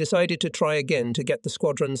 I decided to try again to get the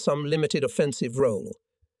squadron some limited offensive role.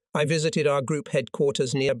 I visited our group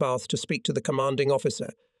headquarters near Bath to speak to the commanding officer,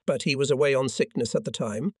 but he was away on sickness at the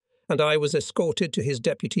time, and I was escorted to his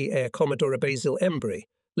deputy Air Commodore Basil Embry,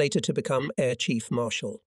 later to become Air Chief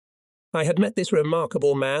Marshal. I had met this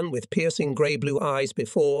remarkable man with piercing grey-blue eyes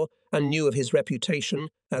before and knew of his reputation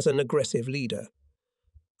as an aggressive leader.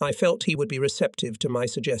 I felt he would be receptive to my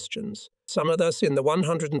suggestions. Some of us in the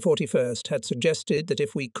 141st had suggested that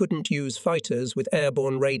if we couldn't use fighters with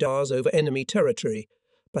airborne radars over enemy territory,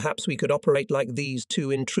 perhaps we could operate like these two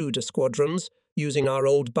intruder squadrons, using our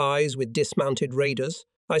old buys with dismounted raiders.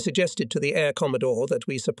 I suggested to the Air Commodore that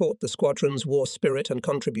we support the squadron's war spirit and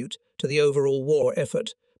contribute to the overall war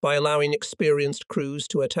effort by allowing experienced crews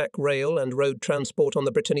to attack rail and road transport on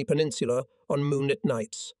the Brittany Peninsula on moonlit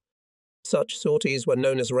nights. Such sorties were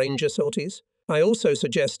known as Ranger sorties. I also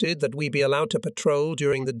suggested that we be allowed to patrol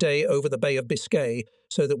during the day over the Bay of Biscay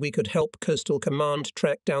so that we could help Coastal Command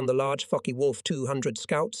track down the large Focke-Wulf 200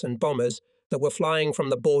 scouts and bombers that were flying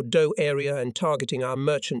from the Bordeaux area and targeting our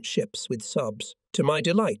merchant ships with subs. To my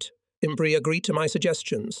delight, Embry agreed to my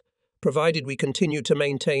suggestions, provided we continued to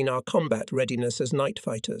maintain our combat readiness as night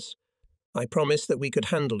fighters. I promised that we could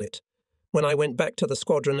handle it. When I went back to the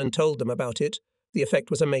squadron and told them about it, the effect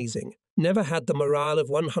was amazing. Never had the morale of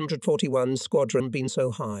 141 Squadron been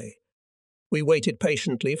so high. We waited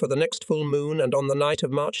patiently for the next full moon, and on the night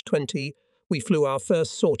of March 20, we flew our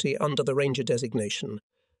first sortie under the Ranger designation.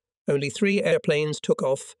 Only 3 airplanes took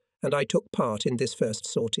off, and I took part in this first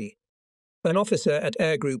sortie. An officer at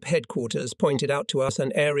Air Group headquarters pointed out to us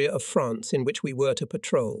an area of France in which we were to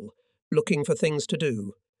patrol, looking for things to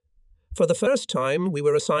do. For the first time, we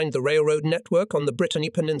were assigned the railroad network on the Brittany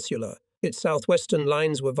Peninsula. Its southwestern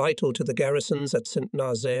lines were vital to the garrisons at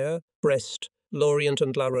Saint-Nazaire, Brest, Lorient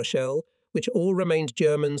and La Rochelle, which all remained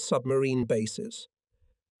German submarine bases.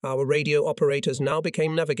 Our radio operators now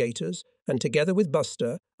became navigators, and together with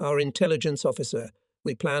Buster, our intelligence officer,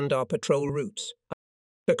 we planned our patrol routes.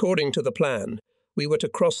 According to the plan, we were to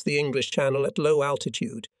cross the English Channel at low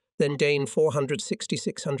altitude, then gain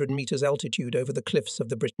 460–600 meters altitude over the cliffs of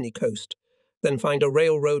the Brittany coast, then find a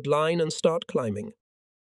railroad line and start climbing.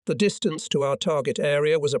 The distance to our target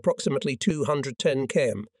area was approximately 210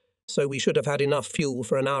 km, so we should have had enough fuel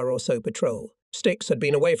for an hour or so patrol. Sticks had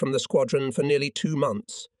been away from the squadron for nearly 2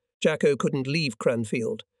 months. Jacko couldn't leave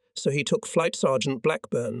Cranfield, so he took Flight Sergeant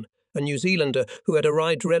Blackburn, a New Zealander who had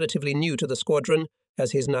arrived relatively new to the squadron,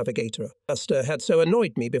 as his navigator. Buster had so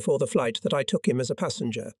annoyed me before the flight that I took him as a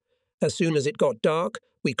passenger. As soon as it got dark,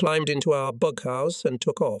 we climbed into our bughouse and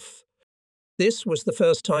took off. This was the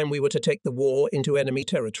first time we were to take the war into enemy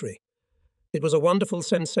territory. It was a wonderful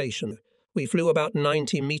sensation. We flew about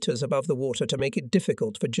 90 meters above the water to make it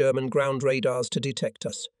difficult for German ground radars to detect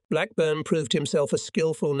us. Blackburn proved himself a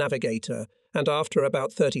skillful navigator, and after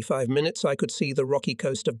about 35 minutes I could see the rocky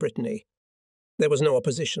coast of Brittany. There was no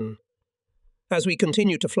opposition. As we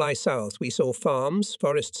continued to fly south, we saw farms,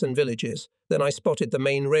 forests and villages. Then I spotted the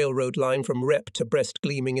main railroad line from Rep to Brest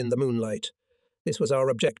gleaming in the moonlight. This was our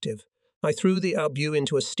objective. I threw the Albu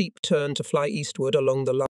into a steep turn to fly eastward along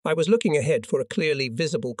the line. I was looking ahead for a clearly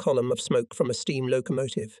visible column of smoke from a steam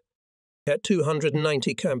locomotive. At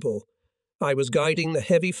 290 Campbell, I was guiding the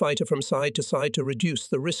heavy fighter from side to side to reduce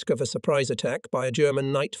the risk of a surprise attack by a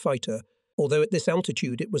German night fighter, although at this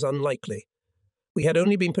altitude it was unlikely. We had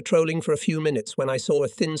only been patrolling for a few minutes when I saw a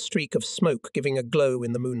thin streak of smoke giving a glow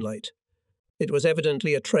in the moonlight. It was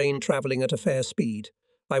evidently a train travelling at a fair speed.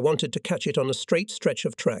 I wanted to catch it on a straight stretch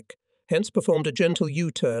of track, hence performed a gentle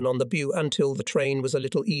U-turn on the Bue until the train was a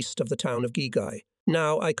little east of the town of Gigai.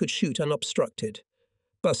 Now I could shoot unobstructed.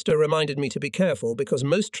 Buster reminded me to be careful because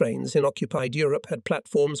most trains in occupied Europe had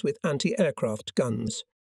platforms with anti-aircraft guns.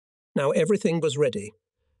 Now everything was ready.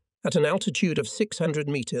 At an altitude of 600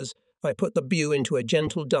 meters, I put the Bue into a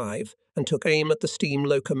gentle dive and took aim at the steam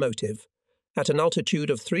locomotive. At an altitude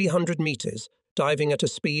of 300 meters, diving at a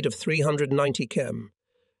speed of 390 km.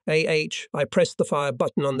 I pressed the fire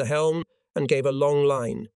button on the helm and gave a long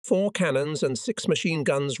line. 4 cannons and 6 machine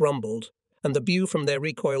guns rumbled, and the view from their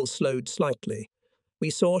recoil slowed slightly. We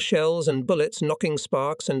saw shells and bullets knocking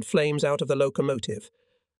sparks and flames out of the locomotive.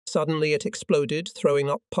 Suddenly it exploded, throwing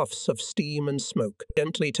up puffs of steam and smoke,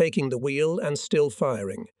 gently taking the wheel and still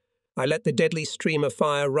firing. I let the deadly stream of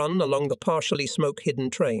fire run along the partially smoke-hidden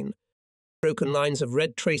train. Broken lines of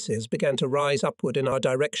red traces began to rise upward in our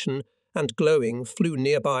direction, and glowing flew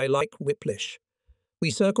nearby like whiplash. We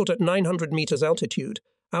circled at 900 meters altitude,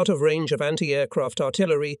 out of range of anti-aircraft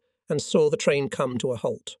artillery, and saw the train come to a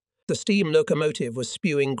halt. The steam locomotive was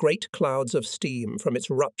spewing great clouds of steam from its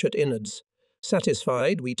ruptured innards.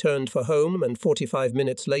 Satisfied, we turned for home and 45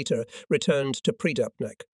 minutes later returned to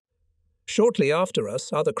Prydapnik. Shortly after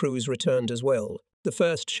us, other crews returned as well. The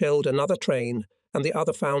first shelled another train, and the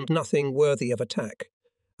other found nothing worthy of attack.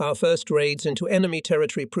 Our first raids into enemy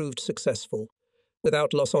territory proved successful.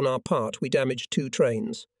 Without loss on our part, we damaged 2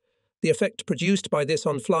 trains. The effect produced by this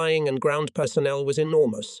on flying and ground personnel was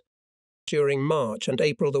enormous. During March and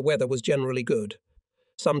April, the weather was generally good.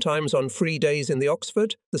 Sometimes on free days in the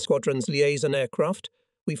Oxford, the squadron's liaison aircraft,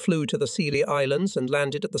 we flew to the Scilly Islands and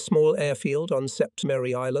landed at the small airfield on Sept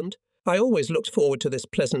Mary Island. I always looked forward to this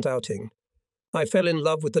pleasant outing. I fell in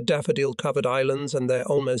love with the daffodil-covered islands and their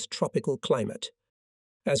almost tropical climate.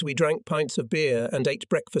 As we drank pints of beer and ate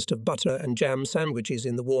breakfast of butter and jam sandwiches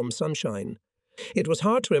in the warm sunshine, it was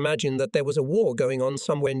hard to imagine that there was a war going on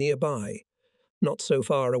somewhere nearby. Not so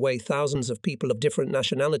far away, thousands of people of different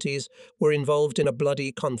nationalities were involved in a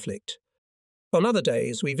bloody conflict. On other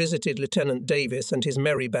days, we visited Lieutenant Davis and his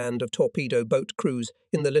merry band of torpedo boat crews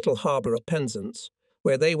in the little harbour of Penzance,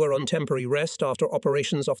 where they were on temporary rest after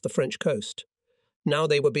operations off the French coast. Now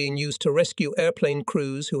they were being used to rescue airplane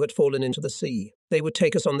crews who had fallen into the sea. They would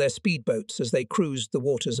take us on their speedboats as they cruised the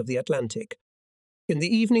waters of the Atlantic. In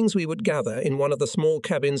the evenings we would gather in one of the small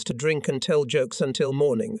cabins to drink and tell jokes until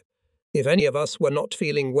morning. If any of us were not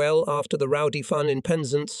feeling well after the rowdy fun in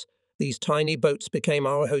Penzance, these tiny boats became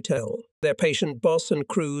our hotel. Their patient boss and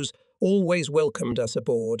crews always welcomed us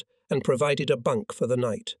aboard and provided a bunk for the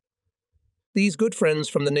night. These good friends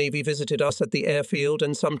from the Navy visited us at the airfield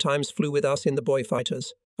and sometimes flew with us in the boy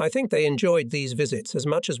fighters. I think they enjoyed these visits as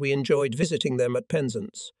much as we enjoyed visiting them at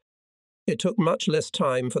Penzance. It took much less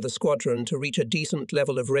time for the squadron to reach a decent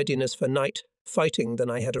level of readiness for night fighting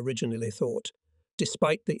than I had originally thought,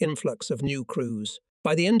 despite the influx of new crews.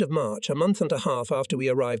 By the end of March, a month and a half after we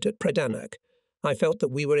arrived at Prydapnik, I felt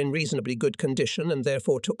that we were in reasonably good condition and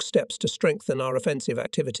therefore took steps to strengthen our offensive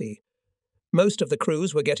activity. Most of the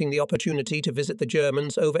crews were getting the opportunity to visit the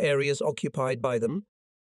Germans over areas occupied by them.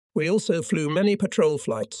 We also flew many patrol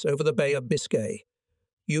flights over the Bay of Biscay.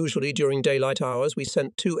 Usually during daylight hours, we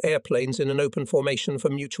sent 2 airplanes in an open formation for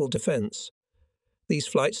mutual defense. These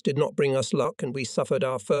flights did not bring us luck, and we suffered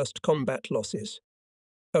our first combat losses.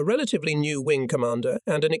 A relatively new wing commander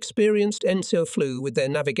and an experienced NCO flew with their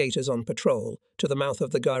navigators on patrol to the mouth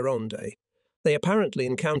of the Gironde. They apparently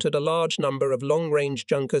encountered a large number of long-range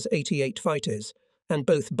Junkers 88 fighters, and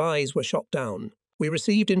both buys were shot down. We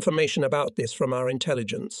received information about this from our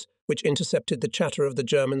intelligence, which intercepted the chatter of the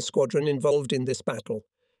German squadron involved in this battle.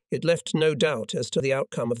 It left no doubt as to the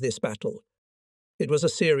outcome of this battle. It was a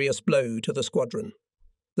serious blow to the squadron.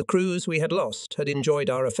 The crews we had lost had enjoyed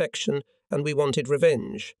our affection, and we wanted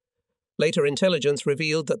revenge. Later intelligence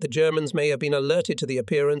revealed that the Germans may have been alerted to the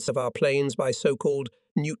appearance of our planes by so-called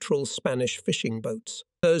neutral Spanish fishing boats.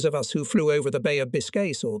 Those of us who flew over the Bay of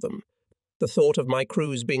Biscay saw them. The thought of my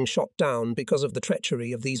crews being shot down because of the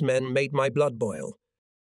treachery of these men made my blood boil.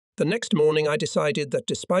 The next morning I decided that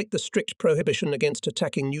despite the strict prohibition against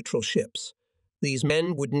attacking neutral ships, these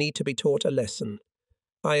men would need to be taught a lesson.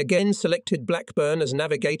 I again selected Blackburn as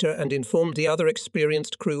navigator and informed the other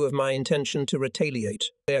experienced crew of my intention to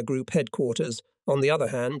retaliate. Their group headquarters, on the other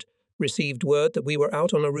hand, received word that we were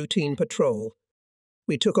out on a routine patrol.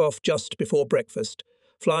 We took off just before breakfast,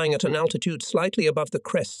 flying at an altitude slightly above the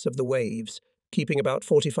crests of the waves, keeping about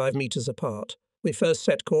 45 meters apart. We first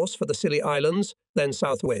set course for the Scilly Islands, then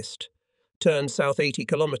southwest, turned south 80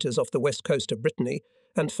 kilometers off the west coast of Brittany,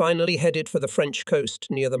 and finally headed for the French coast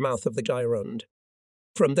near the mouth of the Gironde.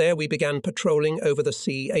 From there we began patrolling over the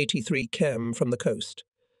sea 83 km from the coast.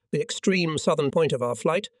 The extreme southern point of our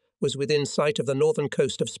flight was within sight of the northern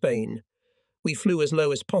coast of Spain. We flew as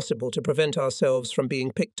low as possible to prevent ourselves from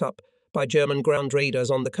being picked up by German ground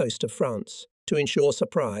raiders on the coast of France, to ensure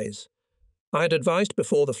surprise. I had advised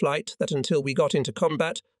before the flight that until we got into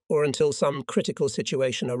combat, or until some critical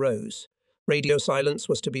situation arose, radio silence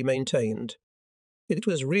was to be maintained. It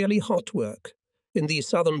was really hot work. In these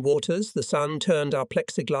southern waters, the sun turned our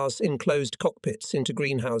plexiglass-enclosed cockpits into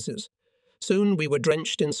greenhouses. Soon we were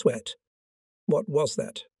drenched in sweat. What was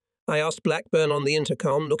that? I asked Blackburn on the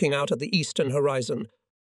intercom, looking out at the eastern horizon.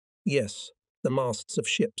 Yes, the masts of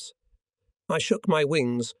ships. I shook my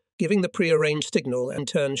wings, giving the prearranged signal, and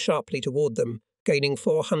turned sharply toward them, gaining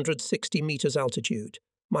 460 meters altitude.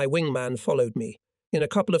 My wingman followed me. In a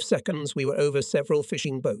couple of seconds, we were over several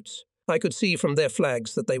fishing boats. I could see from their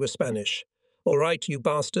flags that they were Spanish. All right, you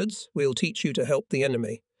bastards, we'll teach you to help the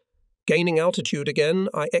enemy. Gaining altitude again,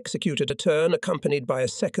 I executed a turn accompanied by a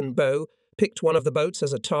second bow, picked one of the boats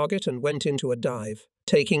as a target and went into a dive.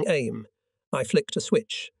 Taking aim, I flicked a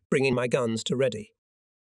switch, bringing my guns to ready.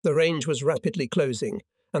 The range was rapidly closing,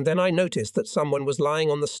 and then I noticed that someone was lying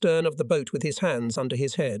on the stern of the boat with his hands under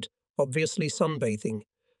his head, obviously sunbathing.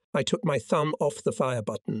 I took my thumb off the fire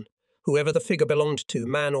button. Whoever the figure belonged to,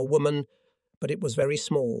 man or woman, but it was very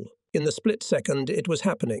small. In the split second it was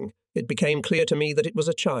happening, it became clear to me that it was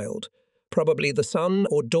a child, probably the son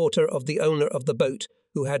or daughter of the owner of the boat,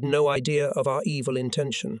 who had no idea of our evil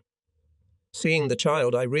intention. Seeing the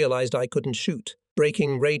child, I realized I couldn't shoot.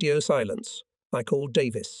 Breaking radio silence, I called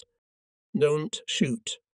Davis. Don't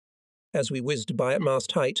shoot. As we whizzed by at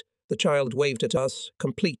mast height, the child waved at us,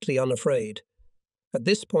 completely unafraid. At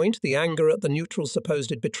this point, the anger at the neutral's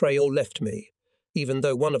supposed betrayal left me. Even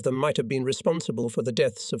though one of them might have been responsible for the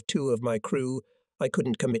deaths of 2 of my crew, I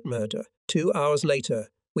couldn't commit murder. 2 hours later,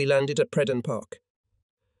 we landed at Predon Park.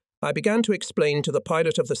 I began to explain to the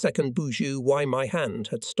pilot of the second Buju why my hand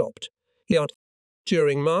had stopped.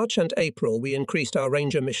 During March and April, we increased our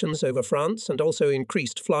Ranger missions over France and also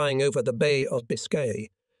increased flying over the Bay of Biscay.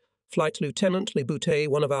 Flight Lieutenant Leboutet,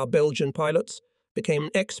 one of our Belgian pilots, became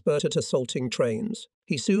an expert at assaulting trains.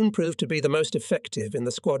 He soon proved to be the most effective in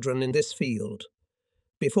the squadron in this field.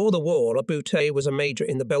 Before the war, Leboutet was a major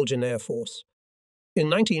in the Belgian Air Force. In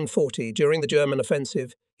 1940, during the German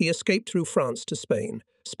offensive, he escaped through France to Spain,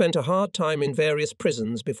 spent a hard time in various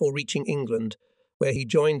prisons before reaching England, where he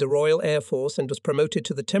joined the Royal Air Force and was promoted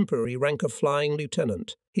to the temporary rank of flying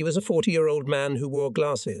lieutenant. He was a 40-year-old man who wore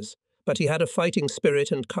glasses, but he had a fighting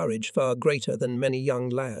spirit and courage far greater than many young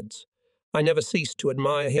lads. I never ceased to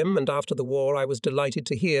admire him, and after the war I was delighted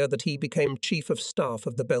to hear that he became Chief of Staff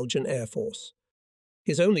of the Belgian Air Force.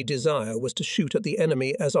 His only desire was to shoot at the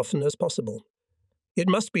enemy as often as possible. It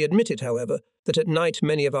must be admitted, however, that at night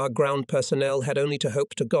many of our ground personnel had only to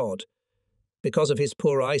hope to God. Because of his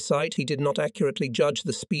poor eyesight, he did not accurately judge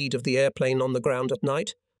the speed of the airplane on the ground at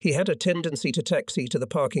night. He had a tendency to taxi to the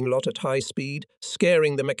parking lot at high speed,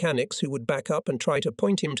 scaring the mechanics who would back up and try to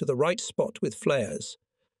point him to the right spot with flares.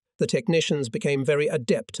 The technicians became very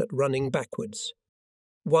adept at running backwards.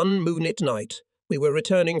 One moonlit night, we were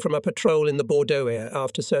returning from a patrol in the Bordeaux air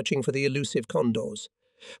after searching for the elusive condors.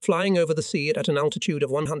 Flying over the sea at an altitude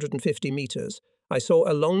of 150 meters, I saw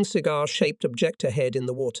a long cigar-shaped object ahead in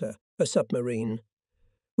the water, a submarine.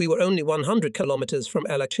 We were only 100 kilometers from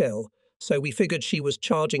Alachel, so we figured she was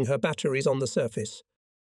charging her batteries on the surface.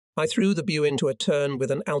 I threw the Bew into a turn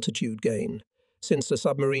with an altitude gain. Since the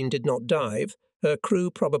submarine did not dive, her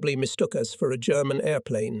crew probably mistook us for a German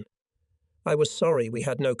airplane. I was sorry we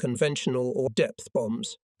had no conventional or depth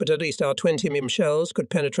bombs, but at least our 20 mm shells could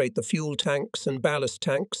penetrate the fuel tanks and ballast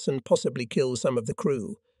tanks and possibly kill some of the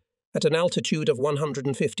crew. At an altitude of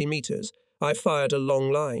 150 meters, I fired a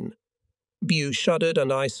long line. Bew shuddered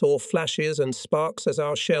and I saw flashes and sparks as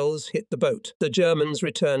our shells hit the boat. The Germans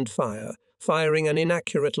returned fire, firing an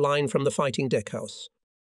inaccurate line from the fighting deckhouse.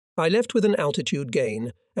 I left with an altitude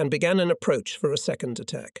gain and began an approach for a second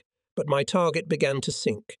attack, but my target began to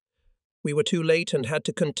sink. We were too late and had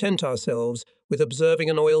to content ourselves with observing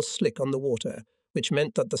an oil slick on the water, which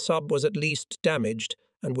meant that the sub was at least damaged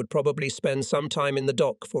and would probably spend some time in the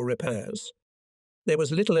dock for repairs. There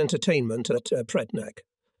was little entertainment at Pretnac.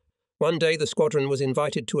 One day the squadron was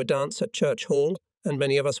invited to a dance at Church Hall, and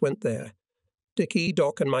many of us went there. Dickie,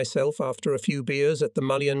 Doc, and myself, after a few beers at the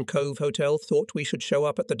Mullion Cove Hotel, thought we should show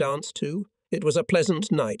up at the dance too. It was a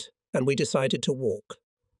pleasant night, and we decided to walk.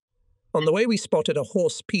 On the way we spotted a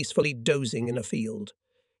horse peacefully dozing in a field.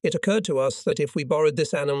 It occurred to us that if we borrowed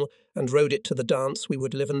this animal and rode it to the dance, we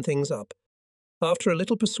would liven things up. After a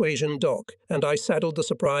little persuasion, Doc and I saddled the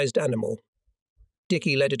surprised animal.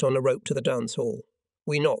 Dickie led it on a rope to the dance hall.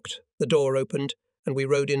 We knocked, the door opened, and we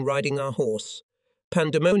rode in riding our horse.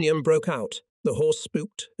 Pandemonium broke out, the horse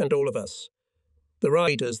spooked, and all of us. The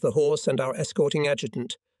riders, the horse, and our escorting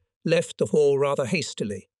adjutant left the hall rather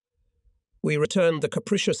hastily. We returned the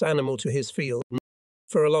capricious animal to his field.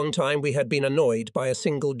 For a long time we had been annoyed by a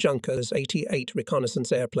single Junkers 88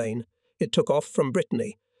 reconnaissance airplane. It took off from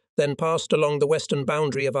Brittany, then passed along the western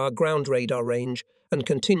boundary of our ground radar range and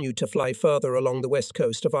continued to fly further along the west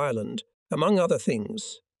coast of Ireland. Among other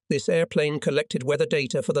things, this airplane collected weather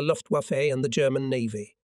data for the Luftwaffe and the German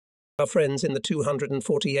Navy. Our friends in the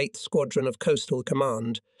 248th Squadron of Coastal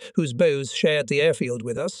Command, whose bows shared the airfield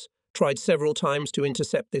with us, tried several times to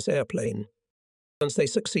intercept this airplane. Once they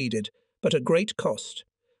succeeded, but at great cost.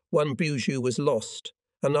 One Bijou was lost,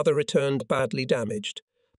 another returned badly damaged,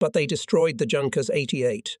 but they destroyed the Junkers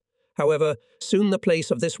 88. However, soon the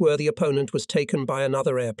place of this worthy opponent was taken by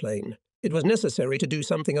another airplane. It was necessary to do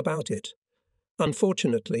something about it.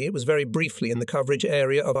 Unfortunately, it was very briefly in the coverage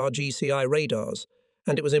area of our GCI radars,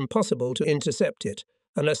 and it was impossible to intercept it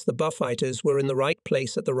unless the buff fighters were in the right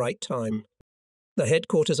place at the right time. The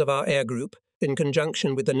headquarters of our air group, in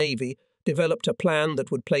conjunction with the Navy, developed a plan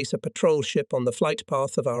that would place a patrol ship on the flight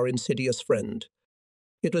path of our insidious friend.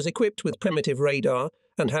 It was equipped with primitive radar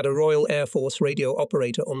and had a Royal Air Force radio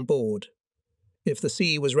operator on board. If the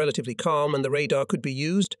sea was relatively calm and the radar could be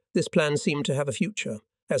used, this plan seemed to have a future.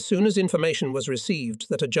 As soon as information was received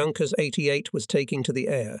that a Junkers 88 was taking to the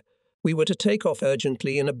air, we were to take off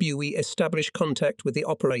urgently in a buoy, establish contact with the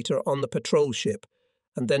operator on the patrol ship,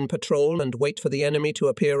 and then patrol and wait for the enemy to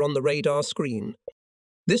appear on the radar screen.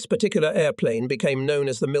 This particular airplane became known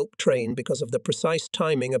as the Milk Train because of the precise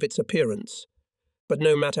timing of its appearance. But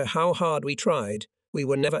no matter how hard we tried, we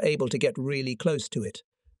were never able to get really close to it.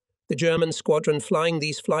 The German squadron flying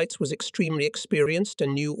these flights was extremely experienced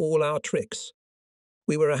and knew all our tricks.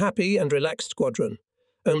 We were a happy and relaxed squadron.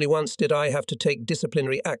 Only once did I have to take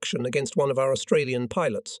disciplinary action against one of our Australian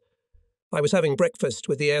pilots. I was having breakfast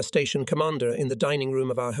with the air station commander in the dining room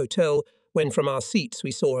of our hotel when from our seats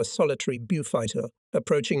we saw a solitary Beaufighter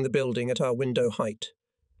approaching the building at our window height.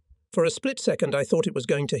 For a split second I thought it was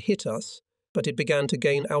going to hit us, but it began to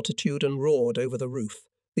gain altitude and roared over the roof.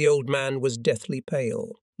 The old man was deathly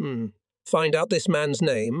pale. Find out this man's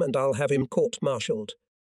name and I'll have him court-martialed.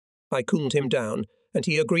 I cooled him down, and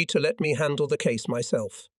he agreed to let me handle the case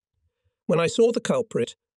myself. When I saw the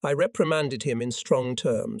culprit, I reprimanded him in strong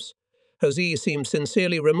terms. Jose seemed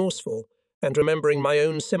sincerely remorseful, and remembering my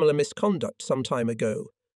own similar misconduct some time ago,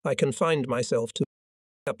 I confined myself to.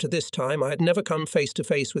 Up to this time, I had never come face to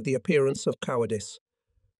face with the appearance of cowardice.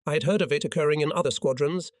 I had heard of it occurring in other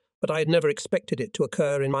squadrons, but I had never expected it to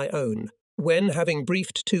occur in my own. When, having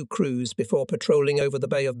briefed 2 crews before patrolling over the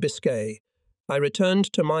Bay of Biscay, I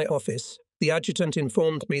returned to my office, the adjutant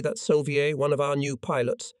informed me that Sauvier, one of our new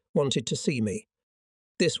pilots, wanted to see me.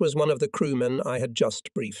 This was one of the crewmen I had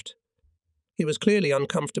just briefed. He was clearly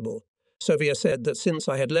uncomfortable. Sauvier said that since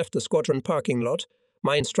I had left the squadron parking lot,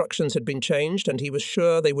 my instructions had been changed and he was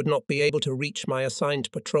sure they would not be able to reach my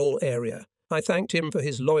assigned patrol area. I thanked him for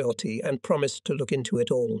his loyalty and promised to look into it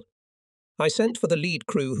all. I sent for the lead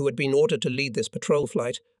crew who had been ordered to lead this patrol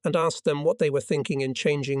flight and asked them what they were thinking in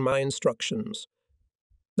changing my instructions.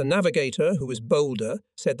 The navigator, who was bolder,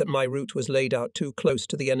 said that my route was laid out too close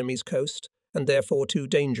to the enemy's coast and therefore too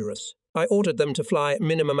dangerous. I ordered them to fly at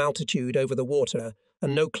minimum altitude over the water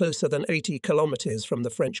and no closer than 80 kilometers from the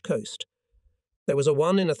French coast. There was a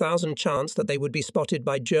 1 in 1,000 chance that they would be spotted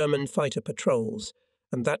by German fighter patrols,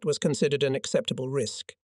 and that was considered an acceptable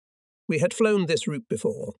risk. We had flown this route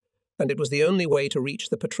before, and it was the only way to reach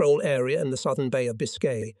the patrol area in the southern Bay of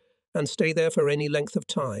Biscay and stay there for any length of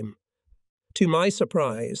time. To my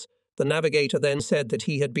surprise, the navigator then said that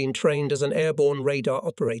he had been trained as an airborne radar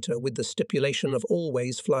operator with the stipulation of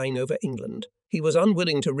always flying over England. He was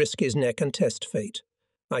unwilling to risk his neck and test fate.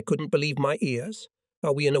 I couldn't believe my ears.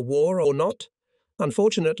 Are we in a war or not?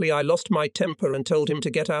 Unfortunately, I lost my temper and told him to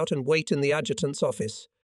get out and wait in the adjutant's office.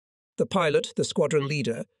 The pilot, the squadron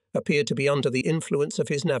leader, appeared to be under the influence of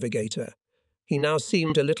his navigator. He now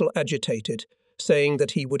seemed a little agitated, saying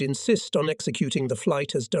that he would insist on executing the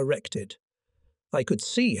flight as directed. I could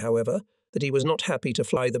see, however, that he was not happy to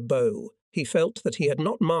fly the bow. He felt that he had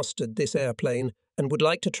not mastered this airplane and would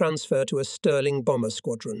like to transfer to a Sterling bomber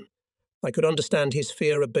squadron. I could understand his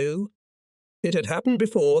fear of bow. It had happened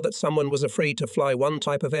before that someone was afraid to fly one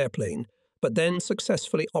type of airplane, but then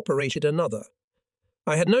successfully operated another.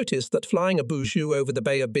 I had noticed that flying a Bijou over the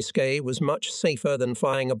Bay of Biscay was much safer than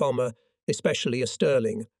flying a bomber, especially a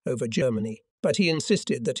Sterling, over Germany, but he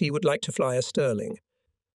insisted that he would like to fly a Sterling.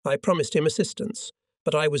 I promised him assistance,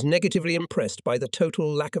 but I was negatively impressed by the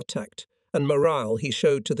total lack of tact and morale he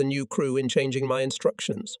showed to the new crew in changing my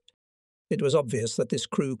instructions. It was obvious that this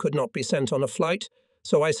crew could not be sent on a flight,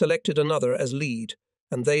 so I selected another as lead,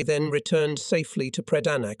 and they then returned safely to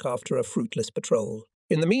Predanac after a fruitless patrol.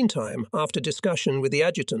 In the meantime, after discussion with the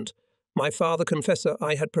adjutant, my father confessor,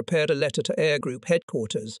 I had prepared a letter to Air Group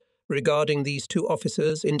headquarters regarding these two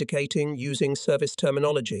officers, indicating, using service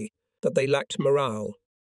terminology, that they lacked morale.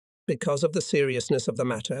 Because of the seriousness of the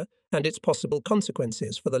matter and its possible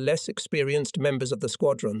consequences for the less experienced members of the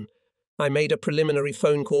squadron, I made a preliminary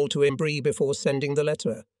phone call to Embry before sending the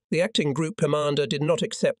letter. The acting group commander did not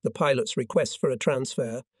accept the pilot's request for a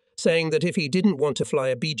transfer, saying that if he didn't want to fly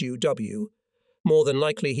a BGW, more than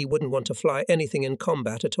likely he wouldn't want to fly anything in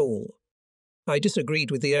combat at all. I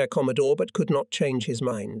disagreed with the Air Commodore but could not change his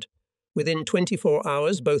mind. Within 24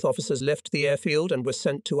 hours, both officers left the airfield and were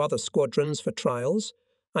sent to other squadrons for trials.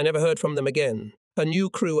 I never heard from them again. A new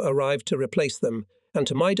crew arrived to replace them, and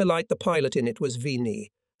to my delight the pilot in it was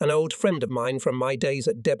Vini, an old friend of mine from my days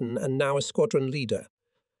at Debden and now a squadron leader.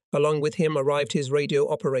 Along with him arrived his radio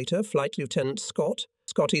operator, Flight Lieutenant Scott.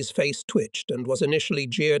 Scotty's face twitched and was initially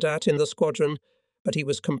jeered at in the squadron, but he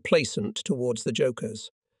was complacent towards the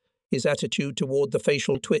jokers. His attitude toward the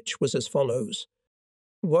facial twitch was as follows.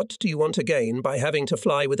 "What do you want to gain by having to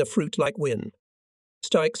fly with a fruit like Wynne?"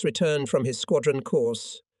 Stykes returned from his squadron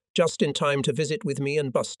course, just in time to visit with me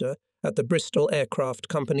and Buster at the Bristol Aircraft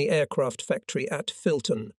Company aircraft factory at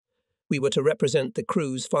Filton. We were to represent the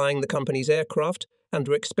crews flying the company's aircraft and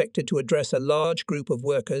were expected to address a large group of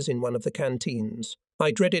workers in one of the canteens.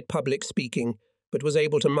 I dreaded public speaking, but was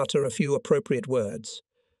able to mutter a few appropriate words,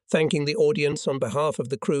 thanking the audience on behalf of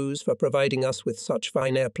the crews for providing us with such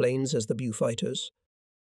fine airplanes as the Beaufighters.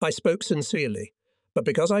 I spoke sincerely, but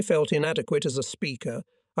because I felt inadequate as a speaker,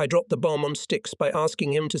 I dropped the bomb on Styx by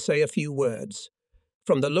asking him to say a few words.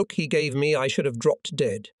 From the look he gave me, I should have dropped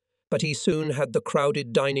dead, but he soon had the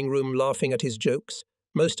crowded dining room laughing at his jokes,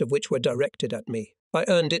 most of which were directed at me. I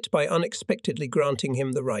earned it by unexpectedly granting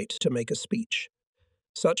him the right to make a speech.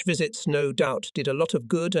 Such visits, no doubt, did a lot of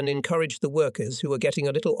good and encouraged the workers who were getting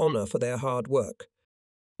a little honour for their hard work.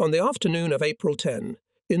 On the afternoon of April 10,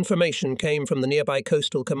 information came from the nearby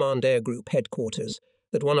Coastal Command Air Group headquarters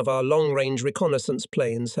that one of our long-range reconnaissance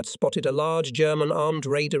planes had spotted a large German armed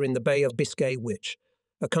raider in the Bay of Biscay which,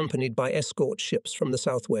 accompanied by escort ships from the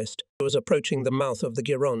southwest, was approaching the mouth of the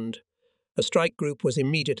Gironde. A strike group was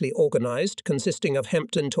immediately organised, consisting of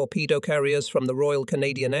Hempton torpedo carriers from the Royal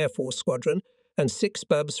Canadian Air Force Squadron and 6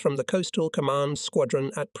 Bubs from the Coastal Command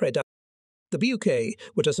Squadron at Preda. The BUK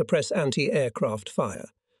were to suppress anti-aircraft fire.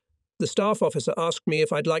 The staff officer asked me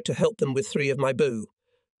if I'd like to help them with 3 of my BU.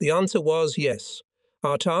 The answer was yes.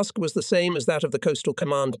 Our task was the same as that of the Coastal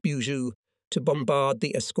Command BUJU, to bombard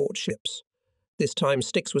the escort ships. This time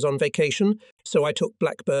Styx was on vacation, so I took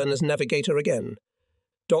Blackburn as navigator again.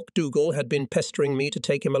 Doc Dougal had been pestering me to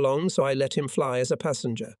take him along, so I let him fly as a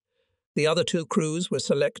passenger. The other 2 crews were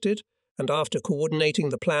selected, and after coordinating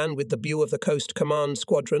the plan with the BU of the Coast Command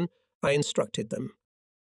Squadron, I instructed them.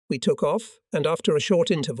 We took off, and after a short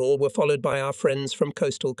interval were followed by our friends from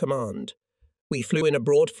Coastal Command. We flew in a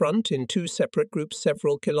broad front in 2 separate groups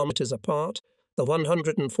several kilometres apart, the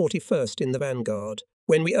 141st in the vanguard.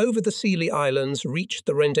 When we over the Scilly Islands reached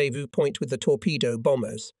the rendezvous point with the torpedo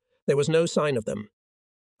bombers, there was no sign of them.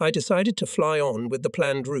 I decided to fly on with the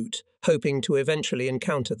planned route, hoping to eventually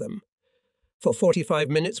encounter them. For 45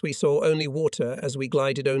 minutes we saw only water as we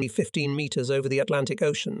glided only 15 metres over the Atlantic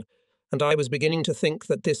Ocean, and I was beginning to think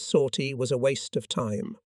that this sortie was a waste of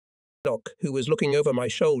time. Doc, who was looking over my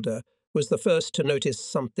shoulder, was the first to notice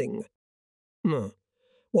something.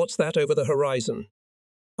 What's that over the horizon?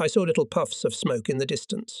 I saw little puffs of smoke in the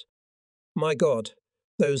distance. My God,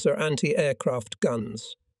 those are anti-aircraft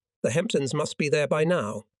guns. The Hemptons must be there by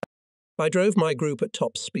now. I drove my group at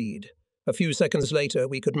top speed. A few seconds later,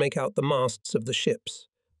 we could make out the masts of the ships.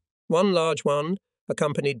 One large one,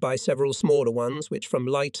 accompanied by several smaller ones, which from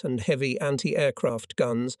light and heavy anti-aircraft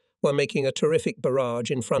guns were making a terrific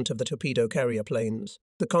barrage in front of the torpedo carrier planes.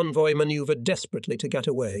 The convoy manoeuvred desperately to get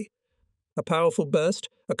away. A powerful burst,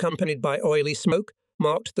 accompanied by oily smoke,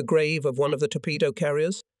 marked the grave of one of the torpedo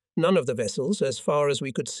carriers. None of the vessels, as far as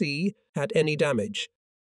we could see, had any damage.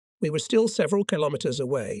 We were still several kilometres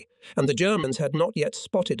away, and the Germans had not yet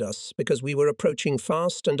spotted us because we were approaching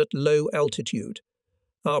fast and at low altitude,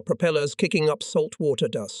 our propellers kicking up salt water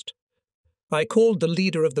dust. I called the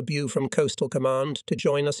leader of the BU from Coastal Command to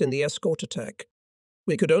join us in the escort attack.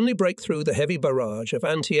 We could only break through the heavy barrage of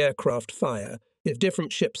anti-aircraft fire if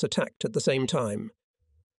different ships attacked at the same time.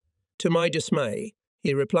 To my dismay,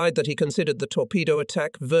 he replied that he considered the torpedo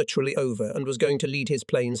attack virtually over and was going to lead his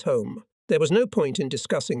planes home. There was no point in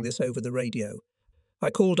discussing this over the radio.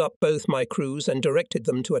 I called up both my crews and directed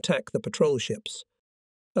them to attack the patrol ships.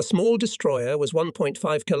 A small destroyer was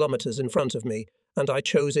 1.5 kilometres in front of me, and I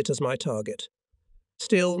chose it as my target.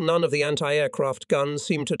 Still, none of the anti-aircraft guns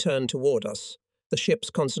seemed to turn toward us. The ships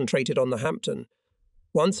concentrated on the Hampton.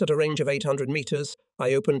 Once at a range of 800 meters,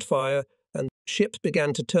 I opened fire, and the ship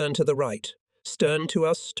began to turn to the right, stern to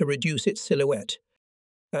us to reduce its silhouette.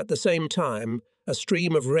 At the same time, a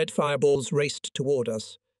stream of red fireballs raced toward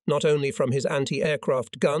us, not only from his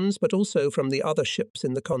anti-aircraft guns but also from the other ships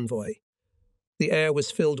in the convoy. The air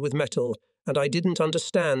was filled with metal, and I didn't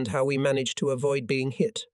understand how we managed to avoid being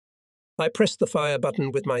hit. I pressed the fire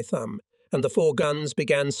button with my thumb, and the 4 guns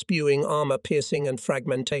began spewing armor-piercing and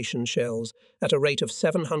fragmentation shells at a rate of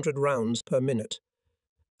 700 rounds per minute.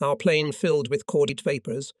 Our plane filled with cordite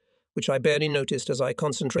vapors, which I barely noticed as I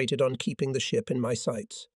concentrated on keeping the ship in my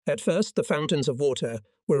sights. At first, the fountains of water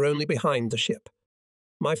were only behind the ship.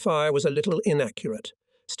 My fire was a little inaccurate.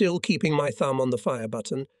 Still keeping my thumb on the fire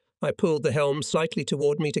button, I pulled the helm slightly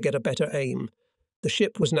toward me to get a better aim. The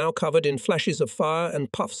ship was now covered in flashes of fire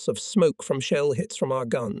and puffs of smoke from shell hits from our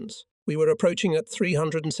guns. We were approaching at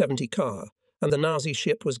 370 car, and the Nazi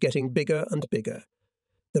ship was getting bigger and bigger.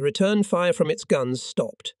 The return fire from its guns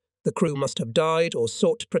stopped. The crew must have died or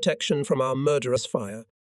sought protection from our murderous fire.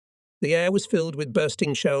 The air was filled with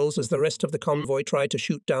bursting shells as the rest of the convoy tried to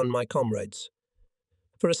shoot down my comrades.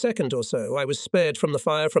 For a second or so, I was spared from the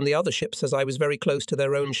fire from the other ships as I was very close to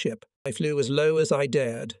their own ship. I flew as low as I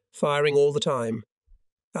dared, firing all the time.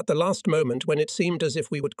 At the last moment, when it seemed as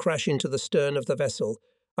if we would crash into the stern of the vessel,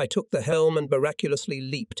 I took the helm and miraculously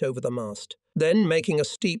leaped over the mast. Then, making a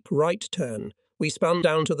steep right turn, we spun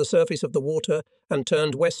down to the surface of the water and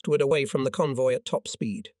turned westward away from the convoy at top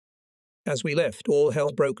speed. As we left, all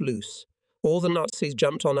hell broke loose. All the Nazis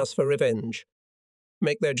jumped on us for revenge.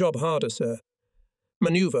 "Make their job harder, sir."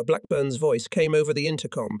 Maneuver, Blackburn's voice came over the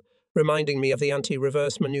intercom, reminding me of the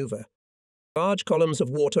anti-reverse maneuver. Large columns of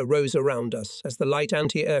water rose around us as the light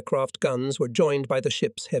anti-aircraft guns were joined by the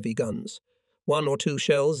ship's heavy guns. 1 or 2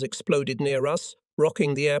 shells exploded near us,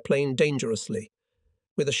 rocking the airplane dangerously.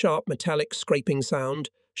 With a sharp metallic scraping sound,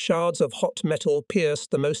 shards of hot metal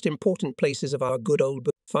pierced the most important places of our good old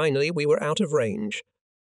boat. Finally, we were out of range.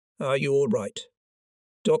 "Are you all right?"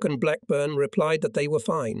 Doc and Blackburn replied that they were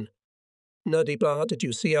fine. "Nerdy blah, did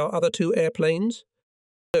you see our other 2 airplanes?"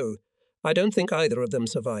 "No, I don't think either of them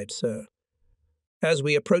survived, sir." As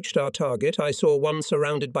we approached our target, I saw one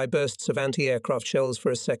surrounded by bursts of anti-aircraft shells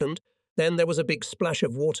for a second, then there was a big splash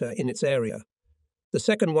of water in its area. The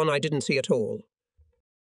second one I didn't see at all.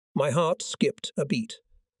 My heart skipped a beat.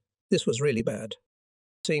 This was really bad.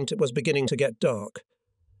 It seemed it was beginning to get dark.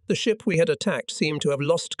 The ship we had attacked seemed to have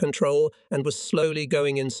lost control and was slowly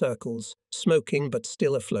going in circles, smoking but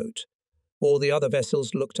still afloat. All the other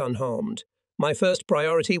vessels looked unharmed. My first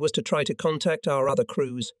priority was to try to contact our other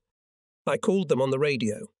crews. I called them on the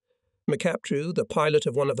radio. McAptrew, the pilot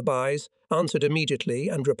of one of the buys, answered immediately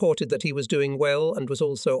and reported that he was doing well and was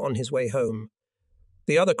also on his way home.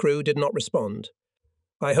 The other crew did not respond.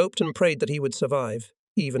 I hoped and prayed that he would survive,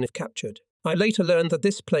 even if captured. I later learned that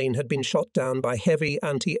this plane had been shot down by heavy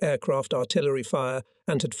anti-aircraft artillery fire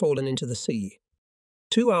and had fallen into the sea.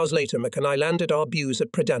 2 hours later, Mac and I landed our Buse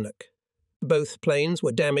at Predannock. Both planes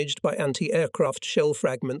were damaged by anti-aircraft shell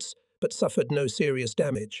fragments, but suffered no serious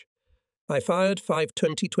damage. I fired 5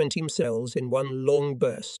 20-20 shells in one long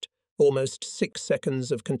burst, almost 6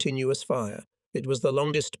 seconds of continuous fire. It was the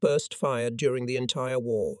longest burst fired during the entire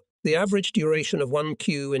war. The average duration of one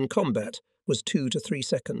Q in combat was 2 to 3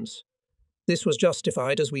 seconds. This was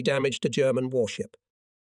justified as we damaged a German warship.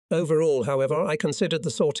 Overall, however, I considered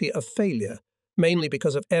the sortie a failure, mainly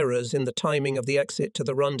because of errors in the timing of the exit to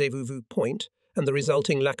the rendezvous point and the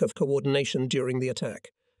resulting lack of coordination during the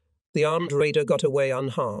attack. The armed raider got away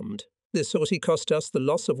unharmed. This sortie cost us the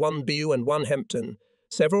loss of 1 Bue and 1 Hempton.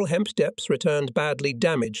 Several Hemp Deps returned badly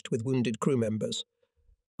damaged with wounded crew members.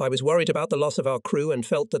 I was worried about the loss of our crew and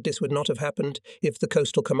felt that this would not have happened if the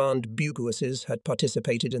Coastal Command Buguses had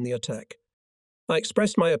participated in the attack. I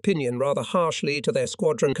expressed my opinion rather harshly to their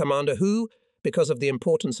squadron commander who, because of the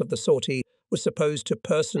importance of the sortie, was supposed to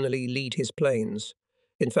personally lead his planes.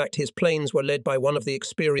 In fact, his planes were led by one of the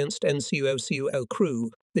experienced NCOCUL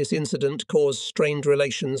crew. This incident caused strained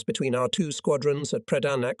relations between our 2 squadrons at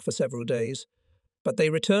Predannock for several days, but they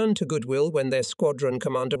returned to goodwill when their squadron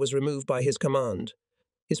commander was removed by his command.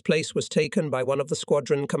 His place was taken by one of the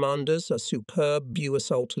squadron commanders, a superb Bue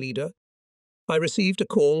assault leader. I received a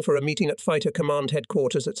call for a meeting at Fighter Command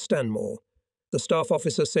Headquarters at Stanmore. The staff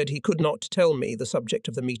officer said he could not tell me the subject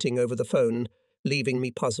of the meeting over the phone, leaving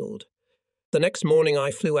me puzzled. The next morning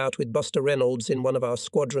I flew out with Buster Reynolds in one of our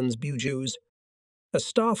squadron's Bujues. A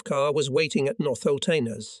staff car was waiting at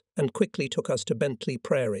Northoltanas and quickly took us to Bentley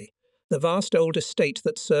Prairie. the vast old estate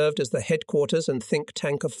that served as the headquarters and think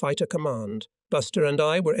tank of Fighter Command. Buster and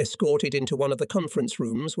I were escorted into one of the conference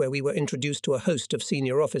rooms where we were introduced to a host of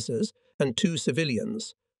senior officers and 2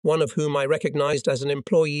 civilians, one of whom I recognized as an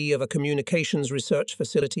employee of a communications research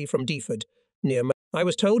facility from Deford, near I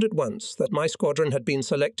was told at once that my squadron had been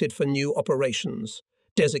selected for new operations,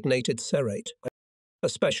 designated Serrate, a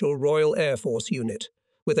special Royal Air Force unit,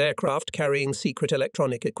 with aircraft carrying secret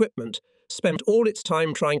electronic equipment, spent all its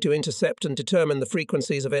time trying to intercept and determine the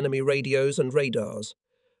frequencies of enemy radios and radars.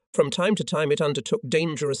 From time to time it undertook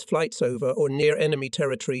dangerous flights over or near enemy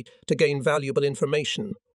territory to gain valuable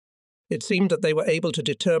information. It seemed that they were able to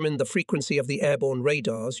determine the frequency of the airborne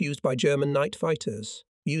radars used by German night fighters.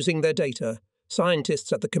 Using their data,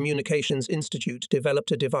 scientists at the Communications Institute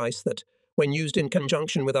developed a device that, when used in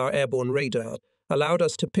conjunction with our airborne radar, allowed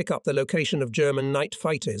us to pick up the location of German night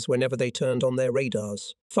fighters whenever they turned on their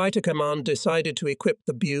radars. Fighter Command decided to equip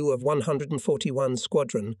the BU of 141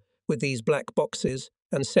 Squadron with these black boxes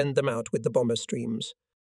and send them out with the bomber streams.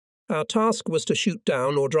 Our task was to shoot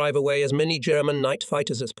down or drive away as many German night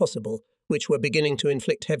fighters as possible, which were beginning to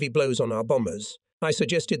inflict heavy blows on our bombers. I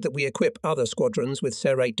suggested that we equip other squadrons with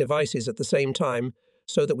Serrate devices at the same time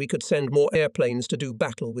so that we could send more airplanes to do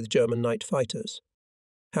battle with German night fighters.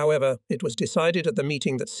 However, it was decided at the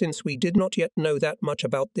meeting that since we did not yet know that much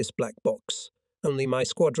about this black box, only my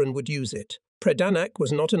squadron would use it. Predanac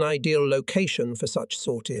was not an ideal location for such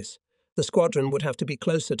sorties. The squadron would have to be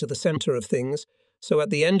closer to the centre of things, so at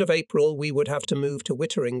the end of April we would have to move to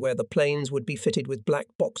Wittering where the planes would be fitted with black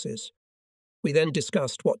boxes. We then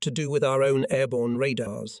discussed what to do with our own airborne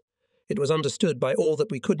radars. It was understood by all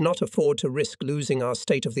that we could not afford to risk losing our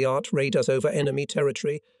state-of-the-art radars over enemy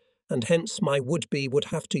territory, and hence my would-be would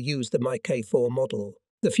have to use the Mk4 model.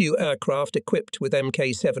 The few aircraft equipped with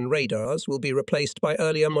Mk7 radars will be replaced by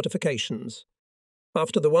earlier modifications.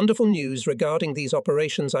 After the wonderful news regarding these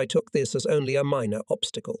operations, I took this as only a minor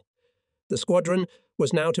obstacle. The squadron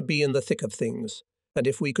was now to be in the thick of things, and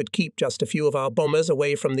if we could keep just a few of our bombers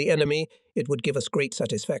away from the enemy, it would give us great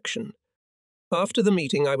satisfaction. After the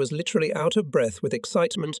meeting, I was literally out of breath with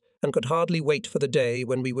excitement and could hardly wait for the day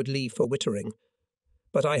when we would leave for Wittering.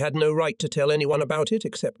 But I had no right to tell anyone about it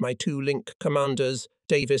except my 2 link commanders,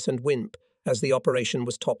 Davis and Wimp, as the operation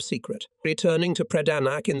was top secret. Returning to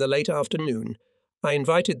Predanac in the late afternoon, I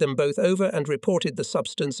invited them both over and reported the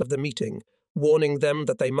substance of the meeting, warning them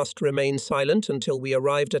that they must remain silent until we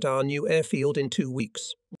arrived at our new airfield in 2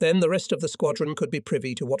 weeks. Then the rest of the squadron could be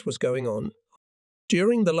privy to what was going on.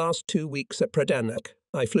 During the last 2 weeks at Predanac,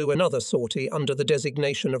 I flew another sortie under the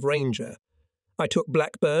designation of Ranger. I took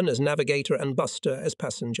Blackburn as navigator and Buster as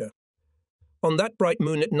passenger. On that bright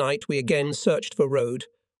moonlit night, we again searched for road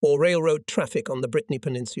or railroad traffic on the Brittany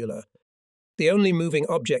Peninsula. The only moving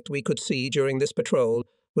object we could see during this patrol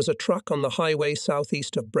was a truck on the highway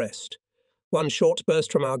southeast of Brest. One shot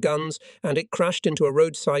burst from our guns, and it crashed into a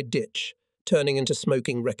roadside ditch, turning into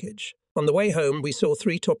smoking wreckage. On the way home, we saw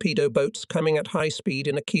 3 torpedo boats coming at high speed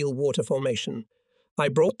in a keel water formation. I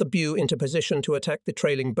brought the BU into position to attack the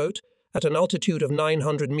trailing boat. At an altitude of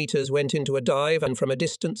 900 meters, went into a dive and from a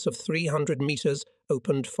distance of 300 meters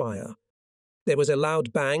opened fire. There was a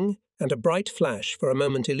loud bang, and a bright flash for a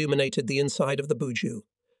moment illuminated the inside of the buju.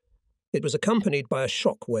 It was accompanied by a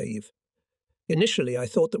shock wave. Initially, I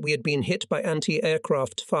thought that we had been hit by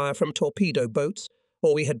anti-aircraft fire from torpedo boats,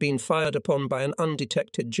 or we had been fired upon by an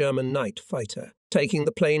undetected German night fighter. Taking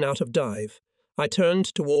the plane out of dive, I turned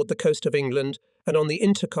toward the coast of England and on the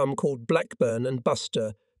intercom called Blackburn and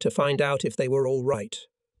Buster to find out if they were all right.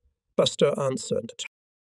 Buster answered,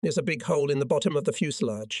 "There's a big hole in the bottom of the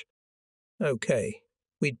fuselage." "Okay,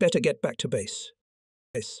 we'd better get back to base."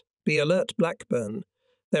 "Yes, be alert, Blackburn.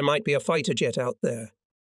 There might be a fighter jet out there."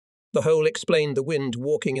 The hole explained the wind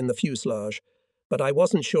walking in the fuselage, but I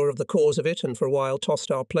wasn't sure of the cause of it and for a while tossed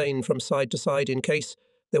our plane from side to side in case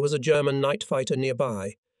there was a German night fighter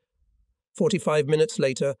nearby. 45 minutes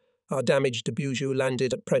later, our damaged buju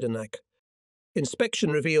landed at Predanac.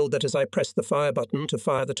 Inspection revealed that as I pressed the fire button to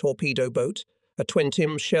fire the torpedo boat, a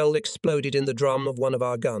 20 shell exploded in the drum of one of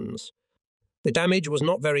our guns. The damage was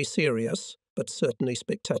not very serious, but certainly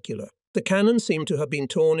spectacular. The cannon seemed to have been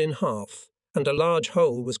torn in half, and a large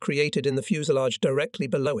hole was created in the fuselage directly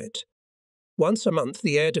below it. Once a month,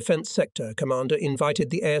 the Air Defence Sector Commander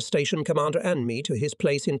invited the Air Station Commander and me to his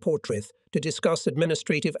place in Portsmouth to discuss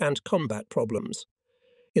administrative and combat problems.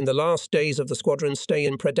 In the last days of the squadron's stay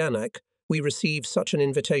in Predanac, we received such an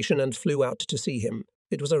invitation and flew out to see him.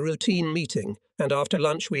 It was a routine meeting, and after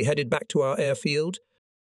lunch we headed back to our airfield.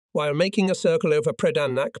 While making a circle over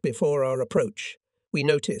Predanac before our approach, we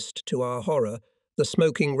noticed, to our horror, the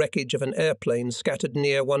smoking wreckage of an airplane scattered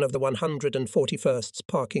near one of the 141st's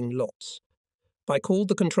parking lots. I called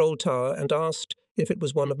the control tower and asked if it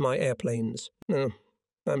was one of my airplanes. "Oh,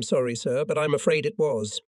 I'm sorry, sir, but I'm afraid it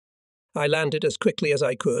was." I landed as quickly as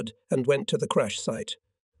I could and went to the crash site.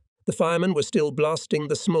 The firemen were still blasting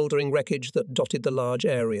the smouldering wreckage that dotted the large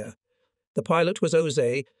area. The pilot was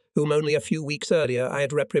Jose, whom only a few weeks earlier I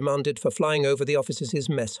had reprimanded for flying over the officers'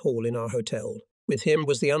 mess hall in our hotel. With him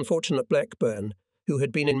was the unfortunate Blackburn, who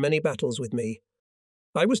had been in many battles with me.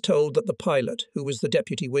 I was told that the pilot, who was the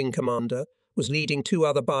deputy wing commander, was leading two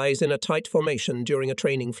other buys in a tight formation during a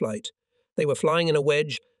training flight. They were flying in a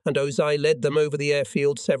wedge, and Ozai led them over the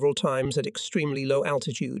airfield several times at extremely low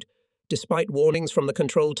altitude, despite warnings from the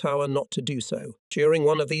control tower not to do so. During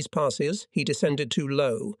one of these passes, he descended too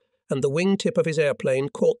low, and the wingtip of his airplane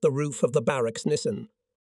caught the roof of the barracks Nissan.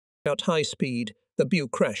 At high speed, the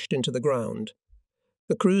Butte crashed into the ground.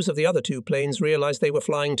 The crews of the other two planes realized they were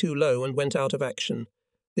flying too low and went out of action.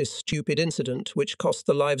 This stupid incident, which cost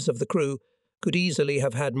the lives of the crew, could easily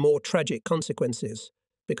have had more tragic consequences,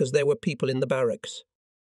 because there were people in the barracks.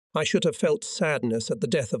 I should have felt sadness at the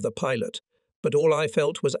death of the pilot, but all I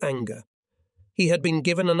felt was anger. He had been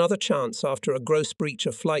given another chance after a gross breach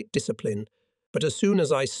of flight discipline, but as soon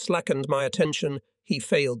as I slackened my attention, he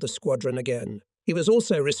failed the squadron again. He was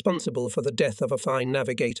also responsible for the death of a fine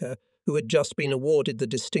navigator who had just been awarded the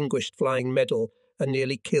Distinguished Flying Medal and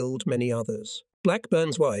nearly killed many others.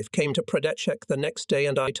 Blackburn's wife came to Pradetchek the next day,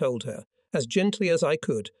 and I told her, as gently as I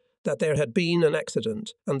could, that there had been an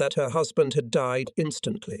accident and that her husband had died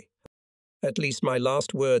instantly. At least my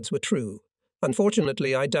last words were true.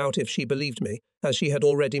 Unfortunately, I doubt if she believed me, as she had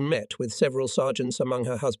already met with several sergeants among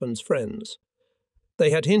her husband's friends. They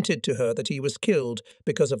had hinted to her that he was killed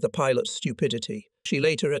because of the pilot's stupidity. She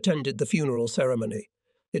later attended the funeral ceremony.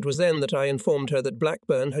 It was then that I informed her that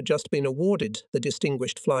Blackburn had just been awarded the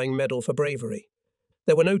Distinguished Flying Medal for bravery.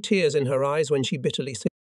 There were no tears in her eyes when she bitterly said,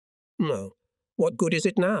 "No, what good is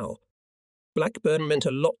it now?" Blackburn meant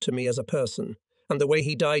a lot to me as a person, and the way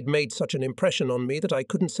he died made such an impression on me that I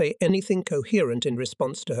couldn't say anything coherent in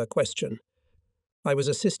response to her question. I was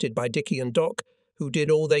assisted by Dickie and Doc, who did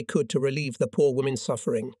all they could to relieve the poor woman's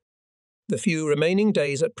suffering. The few remaining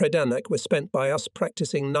days at Predanak were spent by us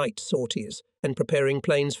practicing night sorties and preparing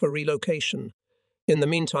planes for relocation. In the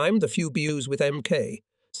meantime, the few BUs with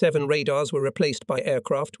Mk-7 radars were replaced by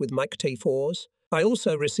aircraft with Mike T-4s. I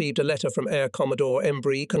also received a letter from Air Commodore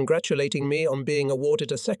Embry congratulating me on being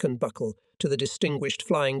awarded a second buckle to the Distinguished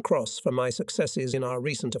Flying Cross for my successes in our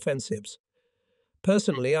recent offensives.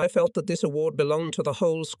 Personally, I felt that this award belonged to the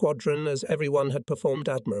whole squadron, as everyone had performed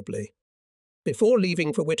admirably. Before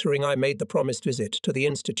leaving for Wittering, I made the promised visit to the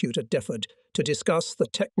Institute at Defford to discuss the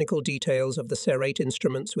technical details of the serrate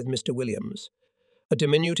instruments with Mr. Williams, a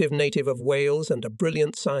diminutive native of Wales and a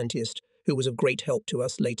brilliant scientist who was of great help to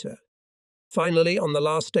us later. Finally, on the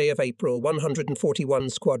last day of April,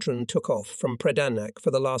 141 Squadron took off from Predanak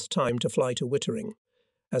for the last time to fly to Wittering.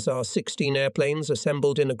 As our 16 airplanes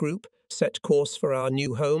assembled in a group, set course for our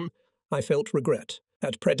new home, I felt regret.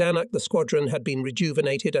 At Predanak, the squadron had been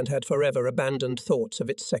rejuvenated and had forever abandoned thoughts of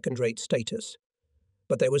its second-rate status.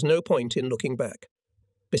 But there was no point in looking back.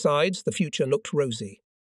 Besides, the future looked rosy.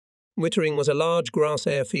 Wittering was a large grass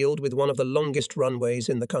airfield with one of the longest runways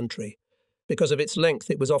in the country. Because of its length,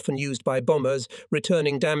 it was often used by bombers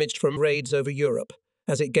returning damaged from raids over Europe,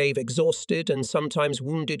 as it gave exhausted and sometimes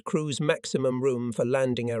wounded crews maximum room for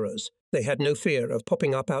landing errors. They had no fear of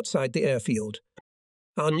popping up outside the airfield.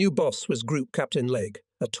 Our new boss was Group Captain Legg,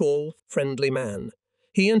 a tall, friendly man.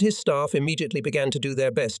 He and his staff immediately began to do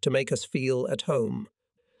their best to make us feel at home.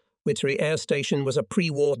 Wittering Air Station was a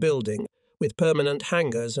pre-war building, with permanent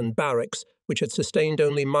hangars and barracks which had sustained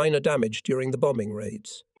only minor damage during the bombing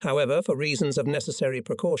raids. However, for reasons of necessary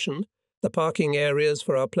precaution, the parking areas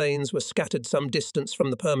for our planes were scattered some distance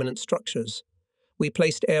from the permanent structures. We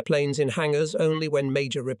placed airplanes in hangars only when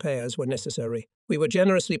major repairs were necessary. We were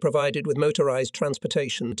generously provided with motorized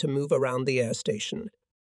transportation to move around the air station.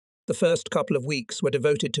 The first couple of weeks were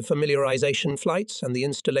devoted to familiarization flights and the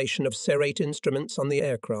installation of serrate instruments on the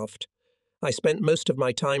aircraft. I spent most of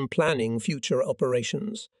my time planning future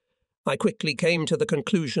operations. I quickly came to the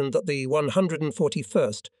conclusion that the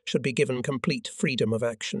 141st should be given complete freedom of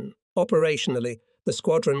action. Operationally, the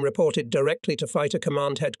squadron reported directly to Fighter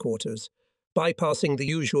Command Headquarters, bypassing the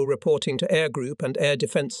usual reporting to Air Group and Air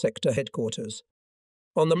Defense Sector Headquarters.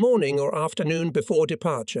 On the morning or afternoon before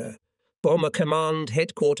departure, Bomber Command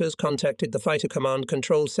Headquarters contacted the Fighter Command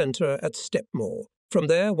Control Center at Stepmore. From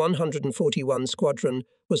there, 141 Squadron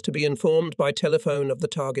was to be informed by telephone of the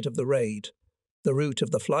target of the raid, the route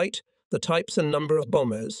of the flight, the types and number of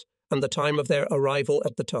bombers, and the time of their arrival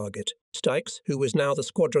at the target. Stikes, who was now the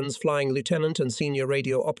squadron's flying lieutenant and senior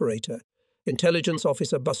radio operator, Intelligence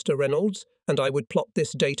Officer Buster Reynolds, and I would plot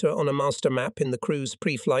this data on a master map in the crew's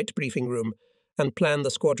pre-flight briefing room and plan the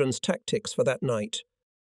squadron's tactics for that night.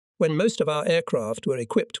 When most of our aircraft were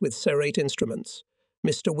equipped with serrate instruments,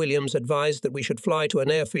 Mr. Williams advised that we should fly to an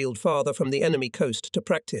airfield farther from the enemy coast to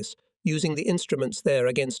practice using the instruments there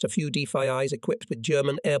against a few DFIs equipped with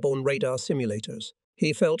German airborne radar simulators.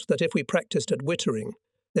 He felt that if we practiced at Wittering,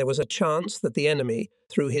 there was a chance that the enemy,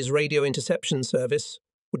 through his radio interception service,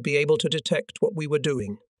 would be able to detect what we were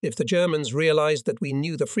doing. If the Germans realized that we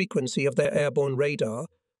knew the frequency of their airborne radar,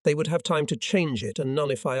 they would have time to change it and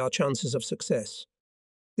nullify our chances of success.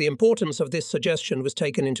 The importance of this suggestion was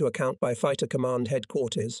taken into account by Fighter Command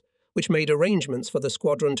Headquarters, which made arrangements for the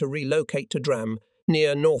squadron to relocate to Dram,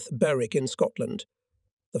 near North Berwick in Scotland.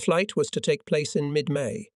 The flight was to take place in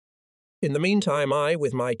mid-May. In the meantime, I,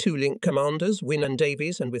 with my two link commanders, Wynne and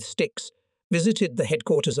Davies, and with Sticks, visited the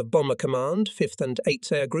headquarters of Bomber Command, 5th and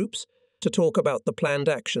 8th Air Groups, to talk about the planned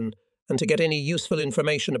action and to get any useful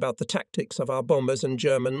information about the tactics of our bombers and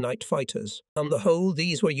German night fighters. On the whole,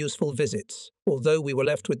 these were useful visits, although we were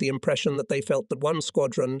left with the impression that they felt that one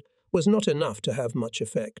squadron was not enough to have much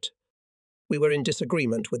effect. We were in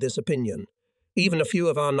disagreement with this opinion. Even a few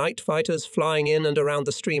of our night fighters flying in and around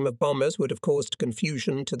the stream of bombers would have caused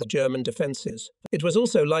confusion to the German defences. It was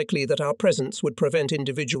also likely that our presence would prevent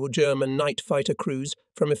individual German night fighter crews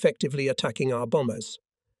from effectively attacking our bombers.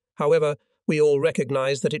 However, we all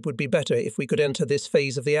recognised that it would be better if we could enter this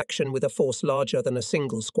phase of the action with a force larger than a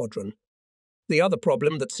single squadron. The other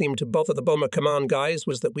problem that seemed to bother the Bomber Command guys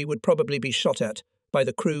was that we would probably be shot at by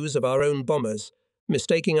the crews of our own bombers,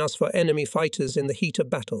 mistaking us for enemy fighters in the heat of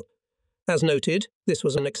battle. As noted, this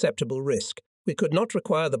was an acceptable risk. We could not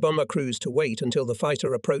require the bomber crews to wait until the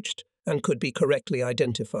fighter approached and could be correctly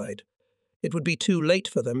identified. It would be too late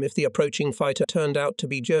for them if the approaching fighter turned out to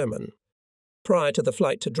be German. Prior to the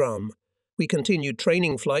flight to Dram, we continued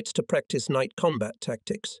training flights to practice night combat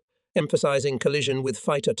tactics, emphasizing collision with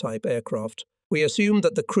fighter-type aircraft. We assumed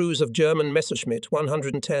that the crews of German Messerschmitt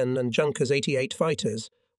 110 and Junkers 88 fighters,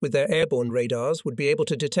 with their airborne radars, would be able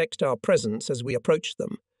to detect our presence as we approached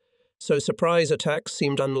them, so surprise attacks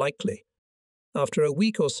seemed unlikely. After a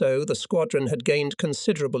week or so, the squadron had gained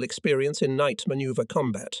considerable experience in night maneuver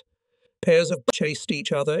combat. Pairs of chased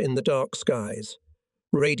each other in the dark skies.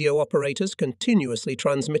 Radio operators continuously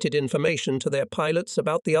transmitted information to their pilots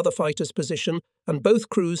about the other fighter's position, and both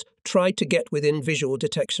crews tried to get within visual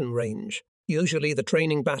detection range. Usually the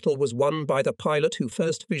training battle was won by the pilot who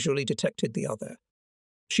first visually detected the other.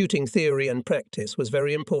 Shooting theory and practice was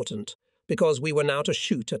very important, because we were now to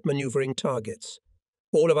shoot at maneuvering targets.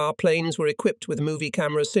 All of our planes were equipped with movie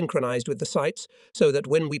cameras synchronized with the sights, so that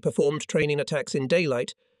when we performed training attacks in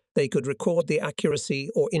daylight, they could record the accuracy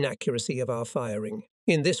or inaccuracy of our firing.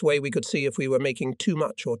 In this way, we could see if we were making too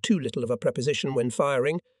much or too little of a preposition when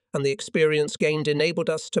firing, and the experience gained enabled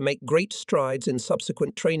us to make great strides in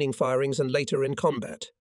subsequent training firings and later in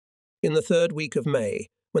combat. In the 3rd week of May,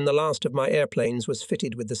 when the last of my airplanes was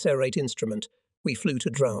fitted with the serrate instrument, we flew to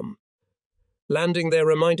Dram. Landing there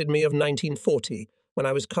reminded me of 1940, when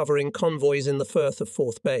I was covering convoys in the Firth of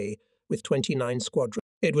Forth Bay with 29 squadrons.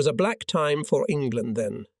 It was a black time for England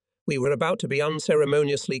then. We were about to be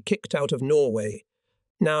unceremoniously kicked out of Norway.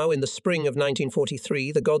 Now, in the spring of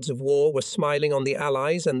 1943, the gods of war were smiling on the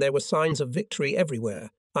Allies and there were signs of victory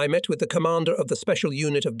everywhere. I met with the commander of the Special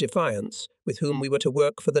Unit of Defiance, with whom we were to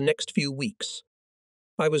work for the next few weeks.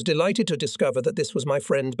 I was delighted to discover that this was my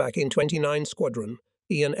friend back in 29 Squadron,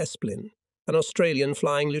 Ian Esplin, an Australian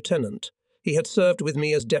flying lieutenant. He had served with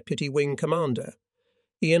me as Deputy Wing Commander.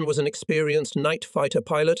 Ian was an experienced night fighter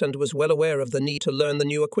pilot and was well aware of the need to learn the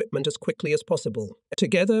new equipment as quickly as possible.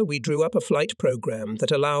 Together, we drew up a flight program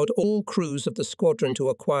that allowed all crews of the squadron to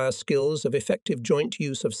acquire skills of effective joint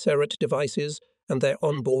use of serrate devices and their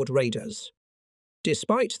onboard radars.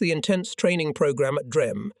 Despite the intense training program at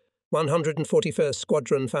Drem, 141st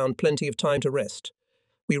Squadron found plenty of time to rest.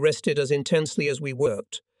 We rested as intensely as we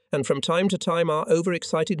worked, and from time to time our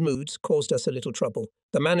overexcited moods caused us a little trouble.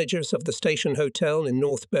 The managers of the station hotel in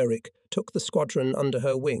North Berwick took the squadron under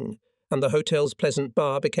her wing, and the hotel's pleasant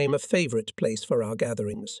bar became a favourite place for our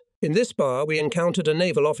gatherings. In this bar we encountered a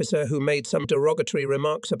naval officer who made some derogatory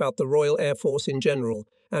remarks about the Royal Air Force in general,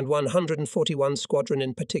 and 141 Squadron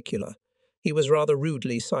in particular. He was rather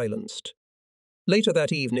rudely silenced. Later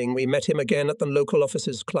that evening we met him again at the local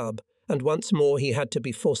officers' club, and once more he had to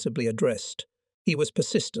be forcibly addressed. He was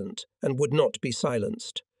persistent and would not be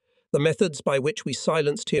silenced. The methods by which we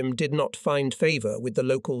silenced him did not find favour with the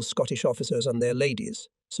local Scottish officers and their ladies,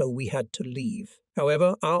 so we had to leave.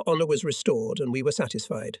 However, our honour was restored and we were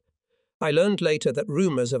satisfied. I learned later that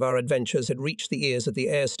rumours of our adventures had reached the ears of the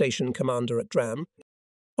air station commander at Dram.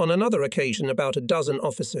 On another occasion, about a dozen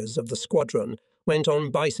officers of the squadron went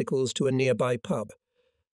on bicycles to a nearby pub.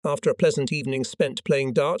 After a pleasant evening spent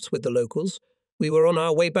playing darts with the locals, we were on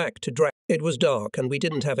our way back to Dram. It was dark and we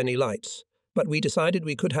didn't have any lights, but we decided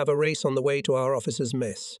we could have a race on the way to our officers'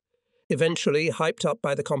 mess. Eventually, hyped up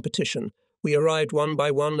by the competition, we arrived one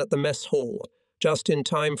by one at the mess hall, just in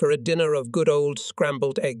time for a dinner of good old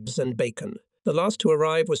scrambled eggs and bacon. The last to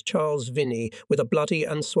arrive was Charles Vinny, with a bloody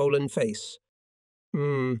and swollen face.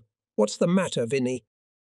 What's the matter, Vinny?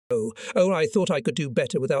 Oh, I thought I could do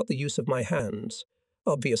better without the use of my hands.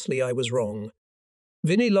 Obviously, I was wrong.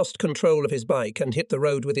 Vinny lost control of his bike and hit the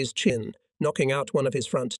road with his chin, knocking out one of his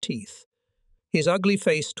front teeth. His ugly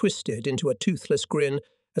face twisted into a toothless grin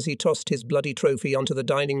as he tossed his bloody trophy onto the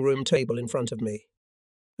dining room table in front of me.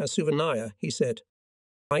 A souvenir, he said.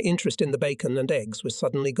 My interest in the bacon and eggs was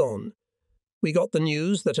suddenly gone. We got the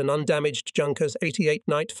news that an undamaged Junkers 88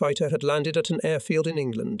 night fighter had landed at an airfield in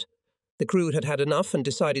England. The crew had had enough and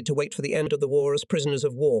decided to wait for the end of the war as prisoners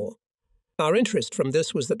of war. Our interest from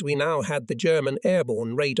this was that we now had the German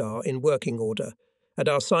airborne radar in working order, and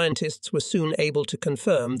our scientists were soon able to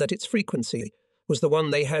confirm that its frequency was the one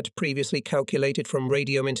they had previously calculated from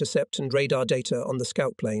radio intercept and radar data on the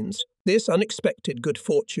scout planes. This unexpected good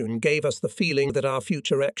fortune gave us the feeling that our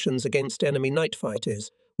future actions against enemy night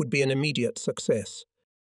fighters would be an immediate success.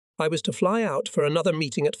 I was to fly out for another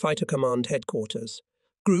meeting at Fighter Command headquarters.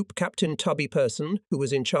 Group Captain Tubby Person, who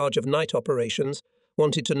was in charge of night operations,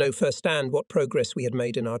 wanted to know firsthand what progress we had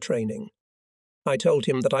made in our training. I told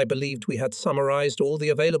him that I believed we had summarized all the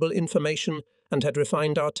available information and had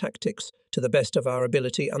refined our tactics to the best of our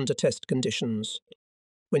ability under test conditions.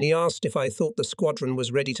 When he asked if I thought the squadron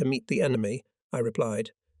was ready to meet the enemy, I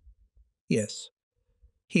replied, yes.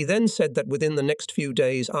 He then said that within the next few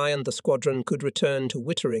days I and the squadron could return to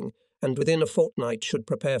Wittering and within a fortnight should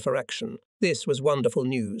prepare for action. This was wonderful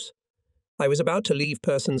news. I was about to leave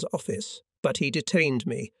Person's office, but he detained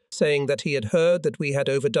me, saying that he had heard that we had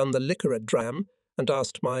overdone the liquor at Dram and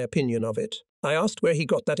asked my opinion of it. I asked where he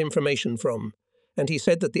got that information from, and he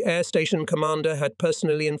said that the air station commander had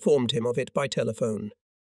personally informed him of it by telephone.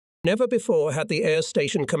 Never before had the air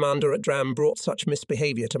station commander at Dram brought such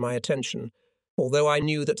misbehaviour to my attention, although I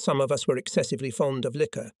knew that some of us were excessively fond of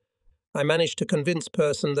liquor. I managed to convince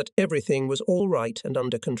Person that everything was all right and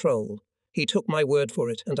under control. He took my word for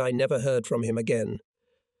it, and I never heard from him again.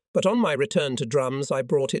 But on my return to Drums, I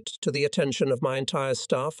brought it to the attention of my entire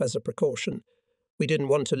staff as a precaution. We didn't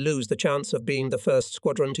want to lose the chance of being the first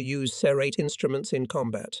squadron to use serrate instruments in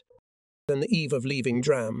combat. On the eve of leaving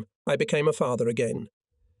Dram, I became a father again.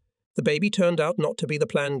 The baby turned out not to be the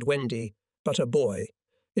planned Wendy, but a boy.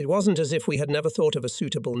 It wasn't as if we had never thought of a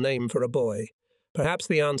suitable name for a boy. Perhaps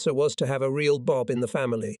the answer was to have a real Bob in the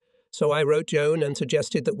family, so I wrote Joan and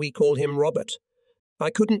suggested that we call him Robert. I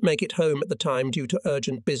couldn't make it home at the time due to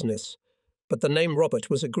urgent business, but the name Robert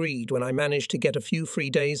was agreed when I managed to get a few free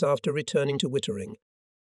days after returning to Wittering.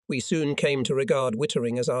 We soon came to regard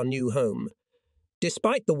Wittering as our new home.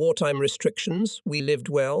 Despite the wartime restrictions, we lived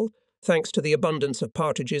well, thanks to the abundance of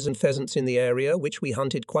partridges and pheasants in the area, which we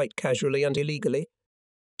hunted quite casually and illegally.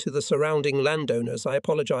 To the surrounding landowners, I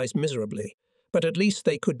apologise miserably, but at least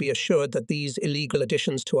they could be assured that these illegal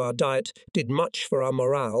additions to our diet did much for our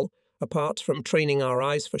morale, apart from training our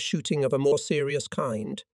eyes for shooting of a more serious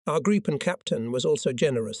kind. Our group and captain was also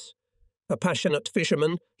generous. A passionate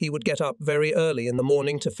fisherman, he would get up very early in the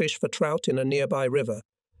morning to fish for trout in a nearby river.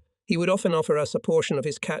 He would often offer us a portion of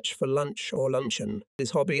his catch for lunch or luncheon.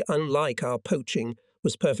 His hobby, unlike our poaching,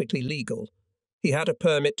 was perfectly legal. He had a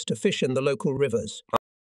permit to fish in the local rivers.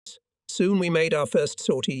 Soon we made our first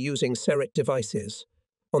sortie using serrate devices.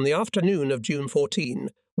 On the afternoon of June 14,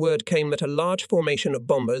 word came that a large formation of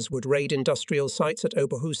bombers would raid industrial sites at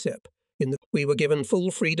Oberhusep. We were given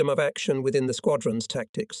full freedom of action within the squadron's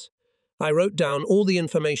tactics. I wrote down all the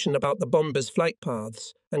information about the bombers' flight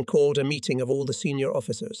paths and called a meeting of all the senior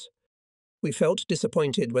officers. We felt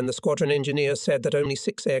disappointed when the squadron engineer said that only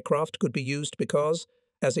 6 aircraft could be used because,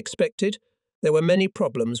 as expected, there were many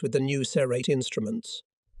problems with the new serrate instruments.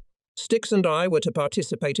 Styx and I were to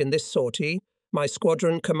participate in this sortie. My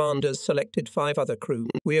squadron commanders selected 5 other crew.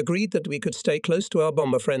 We agreed that we could stay close to our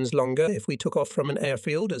bomber friends longer if we took off from an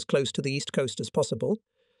airfield as close to the east coast as possible,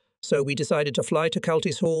 so we decided to fly to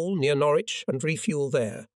Cultis Hall near Norwich and refuel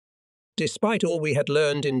there. Despite all we had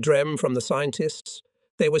learned in Drem from the scientists,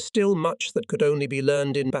 there was still much that could only be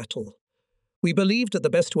learned in battle. We believed that the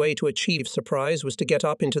best way to achieve surprise was to get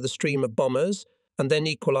up into the stream of bombers and then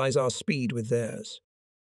equalize our speed with theirs.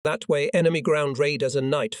 That way, enemy ground raiders and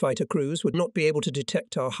night fighter crews would not be able to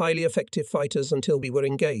detect our highly effective fighters until we were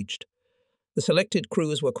engaged. The selected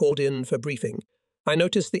crews were called in for briefing. I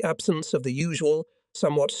noticed the absence of the usual,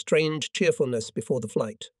 somewhat strange cheerfulness before the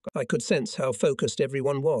flight. I could sense how focused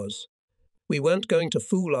everyone was. We weren't going to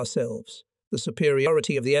fool ourselves. The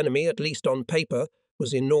superiority of the enemy, at least on paper,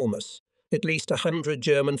 was enormous. At least 100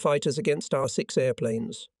 German fighters against our 6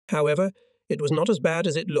 airplanes. However, it was not as bad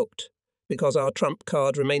as it looked, because our trump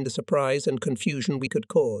card remained the surprise and confusion we could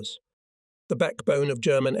cause. The backbone of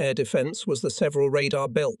German air defence was the several radar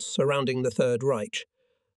belts surrounding the Third Reich.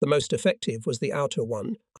 The most effective was the outer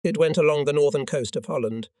one. It went along the northern coast of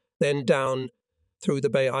Holland, then down through the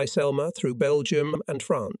Bay Iselma, through Belgium and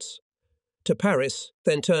France, to Paris,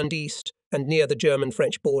 then turned east and near the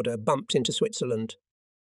German-French border bumped into Switzerland.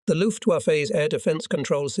 The Luftwaffe's air defence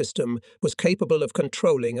control system was capable of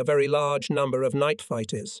controlling a very large number of night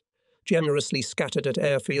fighters, generously scattered at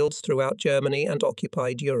airfields throughout Germany and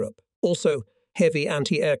occupied Europe. Also, heavy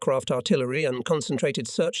anti-aircraft artillery and concentrated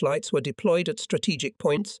searchlights were deployed at strategic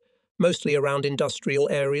points, mostly around industrial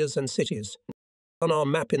areas and cities. On our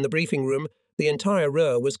map in the briefing room, the entire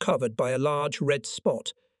Ruhr was covered by a large red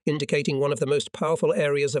spot, indicating one of the most powerful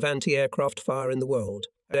areas of anti-aircraft fire in the world.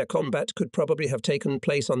 Air combat could probably have taken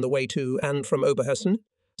place on the way to and from Oberhessen,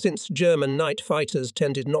 since German night fighters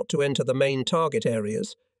tended not to enter the main target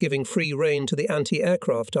areas, giving free rein to the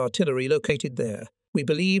anti-aircraft artillery located there. We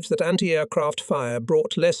believed that anti-aircraft fire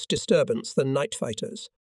brought less disturbance than night fighters.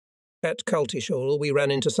 At Kaltischol, we ran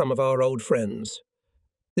into some of our old friends.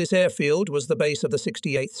 This airfield was the base of the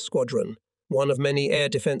 68th Squadron, one of many air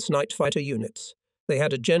defence night fighter units. They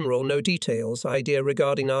had a general no-details idea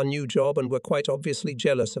regarding our new job and were quite obviously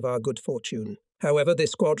jealous of our good fortune. However,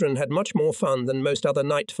 this squadron had much more fun than most other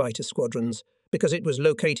night fighter squadrons because it was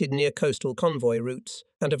located near coastal convoy routes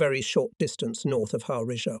and a very short distance north of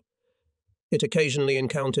Harisha. It occasionally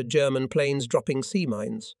encountered German planes dropping sea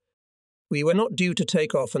mines. We were not due to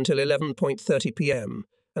take off until 11:30 p.m.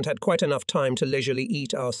 and had quite enough time to leisurely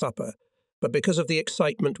eat our supper, but because of the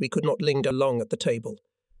excitement we could not linger long at the table.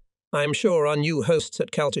 I am sure our new hosts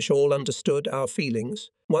at Kaltischol understood our feelings.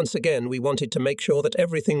 Once again, we wanted to make sure that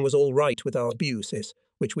everything was all right with our buses,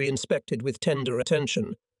 which we inspected with tender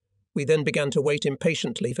attention. We then began to wait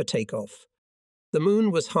impatiently for takeoff. The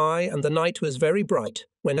moon was high and the night was very bright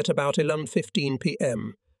when at about 11:15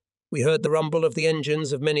 p.m. we heard the rumble of the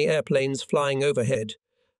engines of many airplanes flying overhead.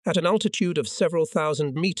 At an altitude of several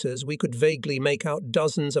thousand meters, we could vaguely make out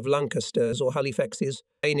dozens of Lancasters or Halifaxes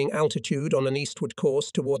gaining altitude on an eastward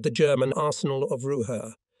course toward the German arsenal of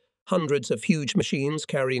Ruhr. Hundreds of huge machines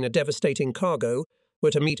carrying a devastating cargo were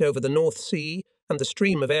to meet over the North Sea, and the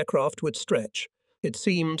stream of aircraft would stretch. It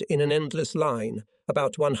seemed in an endless line,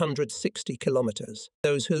 about 160 kilometers.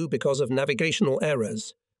 Those who, because of navigational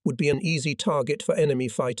errors, would be an easy target for enemy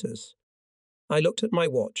fighters. I looked at my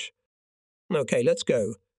watch. Okay, let's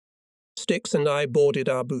go. Stix and I boarded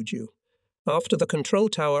our buju. After the control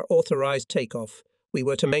tower authorized takeoff, we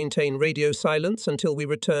were to maintain radio silence until we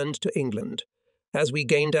returned to England. As we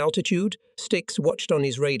gained altitude, Stix watched on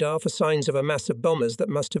his radar for signs of a mass of bombers that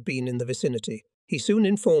must have been in the vicinity. He soon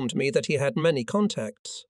informed me that he had many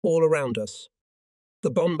contacts all around us.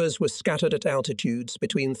 The bombers were scattered at altitudes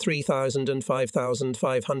between 3,000 and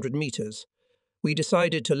 5,500 meters. We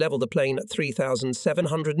decided to level the plane at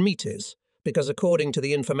 3,700 meters, because according to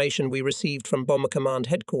the information we received from Bomber Command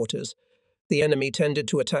headquarters, the enemy tended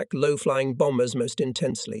to attack low-flying bombers most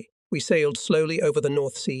intensely. We sailed slowly over the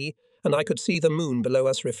North Sea, and I could see the moon below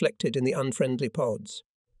us reflected in the unfriendly pods.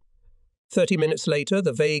 30 minutes later,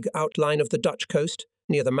 the vague outline of the Dutch coast,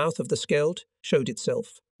 near the mouth of the Scheldt, showed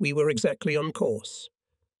itself. We were exactly on course.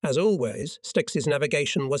 As always, Stix's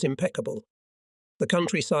navigation was impeccable. The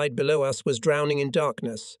countryside below us was drowning in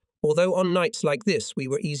darkness, although on nights like this we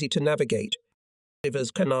were easy to navigate. Rivers,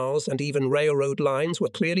 canals, and even railroad lines were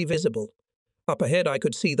clearly visible. Up ahead I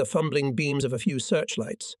could see the fumbling beams of a few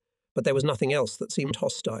searchlights, but there was nothing else that seemed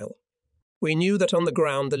hostile. We knew that on the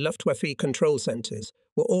ground the Luftwaffe control centres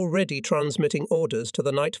were already transmitting orders to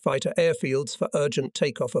the night fighter airfields for urgent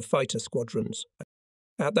takeoff of fighter squadrons.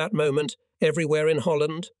 At that moment, everywhere in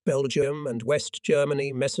Holland, Belgium, and West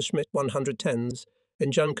Germany, Messerschmitt 110s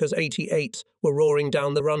and Junkers 88s were roaring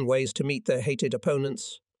down the runways to meet their hated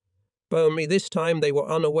opponents. But only this time they were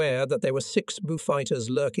unaware that there were 6 Boo-fighters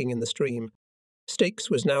lurking in the stream. Stix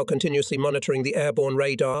was now continuously monitoring the airborne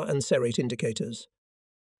radar and serrate indicators.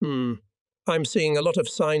 I'm seeing a lot of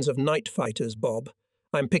signs of night fighters, Bob.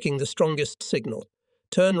 I'm picking the strongest signal.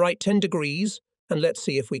 Turn right 10 degrees, and let's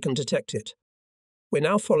see if we can detect it. We're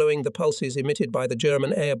now following the pulses emitted by the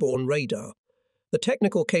German airborne radar. The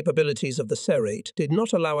technical capabilities of the Serrate did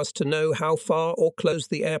not allow us to know how far or close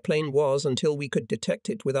the airplane was until we could detect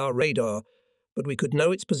it with our radar, but we could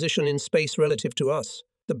know its position in space relative to us.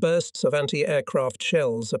 The bursts of anti-aircraft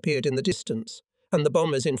shells appeared in the distance, and the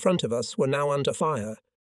bombers in front of us were now under fire.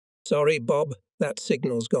 Sorry, Bob, that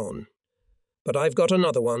signal's gone. But I've got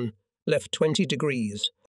another one, left 20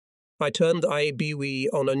 degrees. I turned the IBUE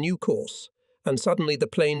on a new course, and suddenly the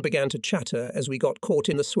plane began to chatter as we got caught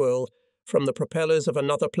in the swirl from the propellers of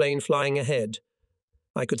another plane flying ahead.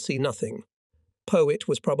 I could see nothing. Poet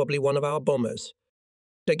was probably one of our bombers.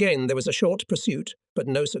 Again, there was a short pursuit, but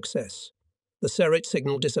no success. The Serrate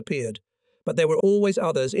signal disappeared, but there were always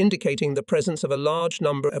others indicating the presence of a large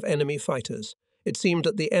number of enemy fighters. It seemed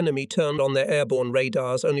that the enemy turned on their airborne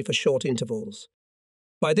radars only for short intervals.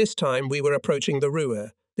 By this time, we were approaching the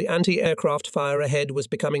Ruhr. The anti-aircraft fire ahead was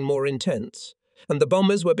becoming more intense, and the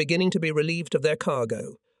bombers were beginning to be relieved of their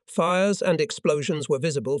cargo. Fires and explosions were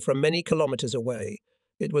visible from many kilometers away.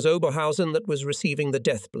 It was Oberhausen that was receiving the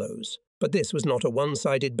death blows, but this was not a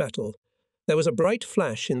one-sided battle. There was a bright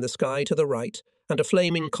flash in the sky to the right, and a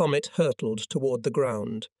flaming comet hurtled toward the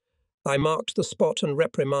ground. I marked the spot and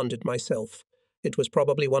reprimanded myself. It was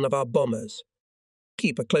probably one of our bombers.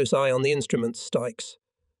 Keep a close eye on the instruments, Stykes.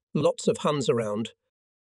 Lots of Huns around.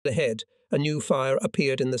 Ahead, a new fire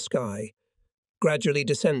appeared in the sky. Gradually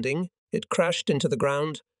descending, it crashed into the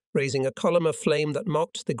ground, raising a column of flame that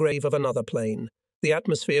mocked the grave of another plane. The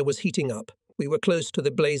atmosphere was heating up. We were close to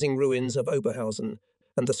the blazing ruins of Oberhausen,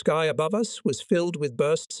 and the sky above us was filled with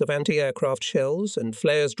bursts of anti-aircraft shells and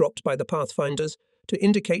flares dropped by the pathfinders to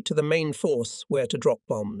indicate to the main force where to drop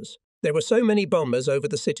bombs. There were so many bombers over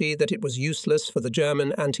the city that it was useless for the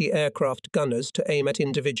German anti-aircraft gunners to aim at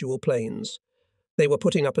individual planes. They were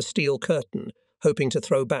putting up a steel curtain, hoping to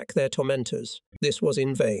throw back their tormentors. This was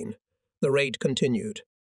in vain. The raid continued.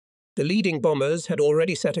 The leading bombers had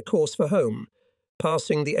already set a course for home.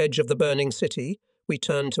 Passing the edge of the burning city, we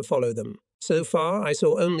turned to follow them. So far, I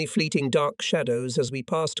saw only fleeting dark shadows as we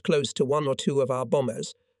passed close to one or two of our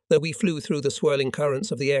bombers, though we flew through the swirling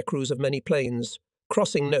currents of the air crews of many planes,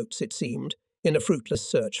 crossing notes, it seemed, in a fruitless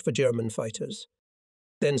search for German fighters.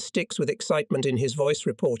 Then Sticks, with excitement in his voice,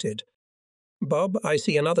 reported, "Bob, I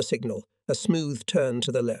see another signal, a smooth turn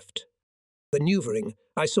to the left." Maneuvering,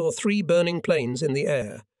 I saw 3 burning planes in the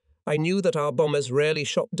air. I knew that our bombers rarely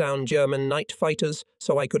shot down German night fighters,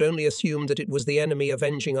 so I could only assume that it was the enemy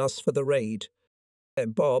avenging us for the raid.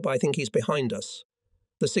 Bob, I think he's behind us.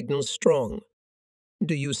 The signal's strong.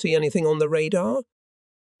 Do you see anything on the radar?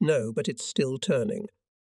 No, but it's still turning.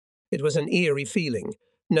 It was an eerie feeling,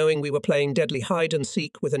 knowing we were playing deadly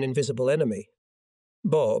hide-and-seek with an invisible enemy.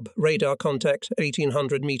 Bob, radar contact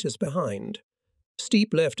 1,800 meters behind.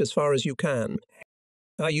 Steep left as far as you can.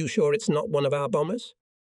 Are you sure it's not one of our bombers?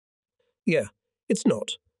 Yeah, it's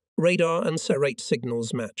not. Radar and Serrate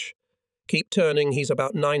signals match. Keep turning, he's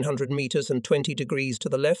about 900 meters and 20 degrees to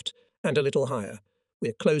the left, and a little higher.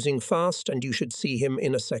 We're closing fast, and you should see him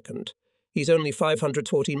in a second. He's only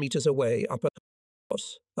 540 meters away, up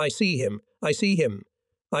across. I see him. I see him.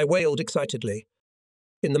 I wailed excitedly.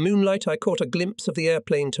 In the moonlight, I caught a glimpse of the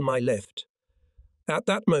airplane to my left. At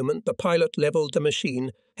that moment, the pilot leveled the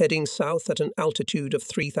machine, heading south at an altitude of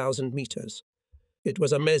 3,000 meters. It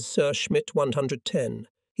was a Messerschmitt 110.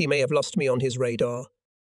 He may have lost me on his radar.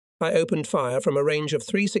 I opened fire from a range of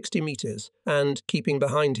 360 meters and, keeping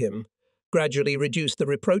behind him, gradually reduced the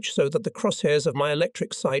reproach so that the crosshairs of my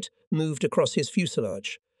electric sight moved across his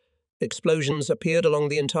fuselage. Explosions appeared along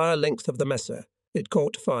the entire length of the Messer. It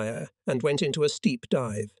caught fire and went into a steep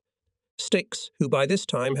dive. Sticks, who by this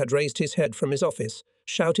time had raised his head from his office,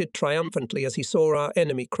 shouted triumphantly as he saw our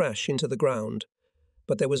enemy crash into the ground.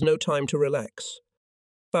 But there was no time to relax.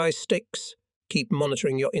 By Sticks, keep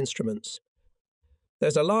monitoring your instruments.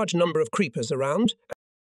 There's a large number of creepers around,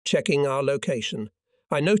 checking our location.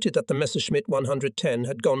 I noted that the Messerschmitt 110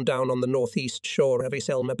 had gone down on the northeast shore of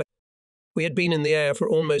Iselmer Bay. We had been in the air for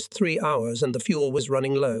almost 3 hours and the fuel was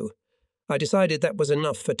running low. I decided that was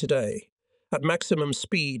enough for today. At maximum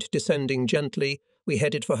speed, descending gently, we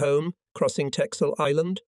headed for home, crossing Texel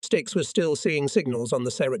Island. Sticks was still seeing signals on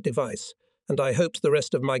the Serrate device, and I hoped the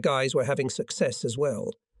rest of my guys were having success as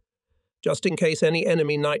well. Just in case any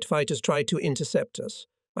enemy night fighters tried to intercept us,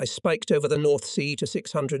 I spiked over the North Sea to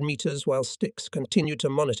 600 meters while Sticks continued to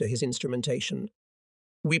monitor his instrumentation.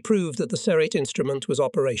 We proved that the Serrate instrument was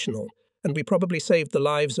operational, and we probably saved the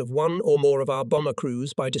lives of one or more of our bomber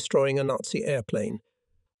crews by destroying a Nazi airplane.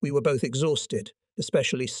 We were both exhausted,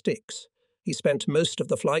 especially Sticks. He spent most of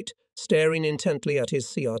the flight staring intently at his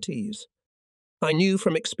CRTs. I knew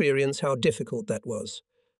from experience how difficult that was.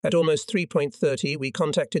 At almost 3:30, we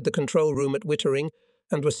contacted the control room at Wittering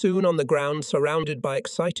and were soon on the ground surrounded by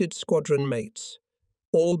excited squadron mates.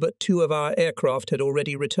 All but 2 of our aircraft had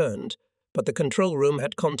already returned, but the control room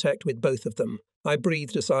had contact with both of them. I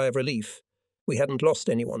breathed a sigh of relief. We hadn't lost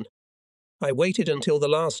anyone. I waited until the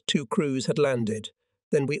last 2 crews had landed.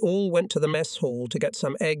 Then we all went to the mess hall to get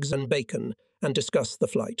some eggs and bacon and discuss the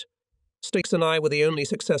flight. Sticks and I were the only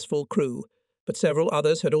successful crew, but several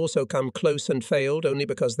others had also come close and failed only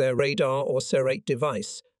because their radar or serrate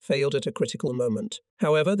device failed at a critical moment.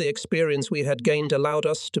 However, the experience we had gained allowed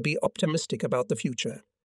us to be optimistic about the future.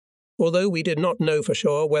 Although we did not know for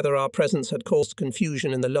sure whether our presence had caused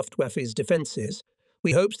confusion in the Luftwaffe's defences,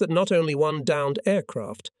 we hoped that not only one downed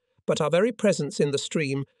aircraft, but our very presence in the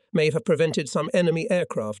stream may have prevented some enemy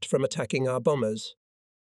aircraft from attacking our bombers.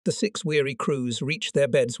 The 6 weary crews reached their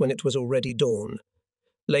beds when it was already dawn.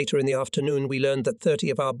 Later in the afternoon, we learned that 30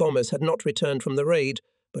 of our bombers had not returned from the raid,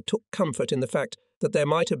 but took comfort in the fact that there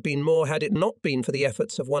might have been more had it not been for the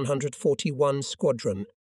efforts of 141 Squadron.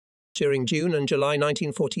 During June and July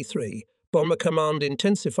 1943, Bomber Command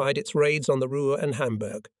intensified its raids on the Ruhr and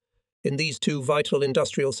Hamburg. In these 2 vital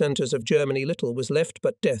industrial centres of Germany, little was left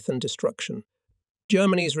but death and destruction.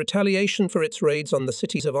 Germany's retaliation for its raids on the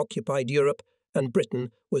cities of occupied Europe and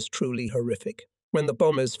Britain was truly horrific. When the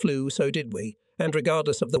bombers flew, so did we, and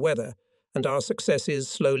regardless of the weather, and our successes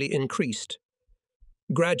slowly increased.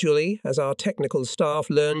 Gradually, as our technical staff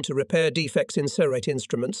learned to repair defects in serrate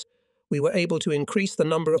instruments, we were able to increase the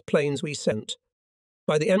number of planes we sent.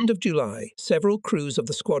 By the end of July, several crews of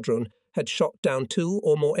the squadron had shot down 2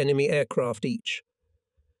 or more enemy aircraft each.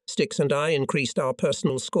 Sticks and I increased our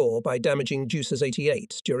personal score by damaging Deuces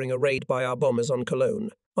 88 during a raid by our bombers on Cologne.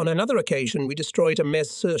 On another occasion, we destroyed a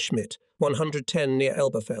Messerschmitt 110 near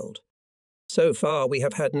Elberfeld. So far, we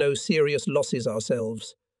have had no serious losses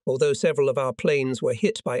ourselves, although several of our planes were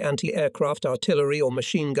hit by anti-aircraft artillery or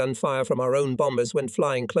machine gun fire from our own bombers when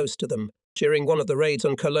flying close to them. During one of the raids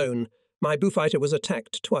on Cologne, my Buchfighter was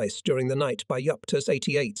attacked twice during the night by Jupters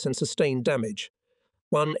 88s and sustained damage.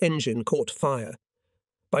 One engine caught fire.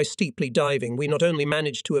 By steeply diving, we not only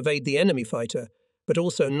managed to evade the enemy fighter, but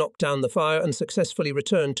also knocked down the fire and successfully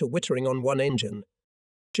returned to Wittering on one engine.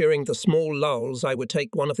 During the small lulls, I would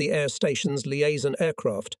take one of the air station's liaison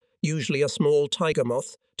aircraft, usually a small Tiger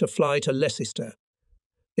Moth, to fly to Leicester.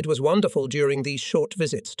 It was wonderful during these short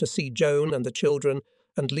visits to see Joan and the children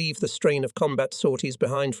and leave the strain of combat sorties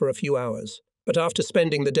behind for a few hours. But after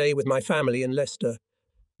spending the day with my family in Leicester,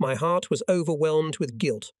 my heart was overwhelmed with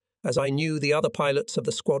guilt as I knew the other pilots of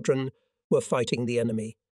the squadron were fighting the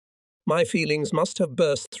enemy. My feelings must have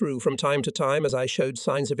burst through from time to time as I showed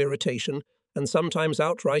signs of irritation and sometimes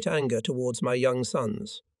outright anger towards my young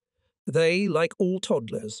sons. They, like all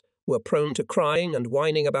toddlers, were prone to crying and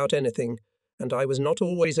whining about anything, and I was not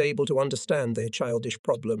always able to understand their childish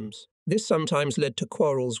problems. This sometimes led to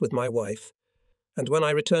quarrels with my wife, and when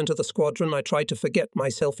I returned to the squadron I tried to forget my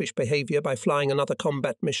selfish behaviour by flying another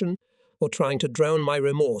combat mission or trying to drown my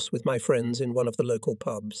remorse with my friends in one of the local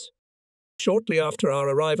pubs. Shortly after our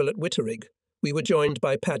arrival at Wittering, we were joined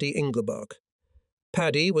by Paddy Engelbach.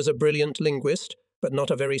 Paddy was a brilliant linguist, but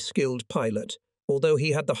not a very skilled pilot, although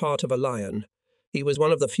he had the heart of a lion. He was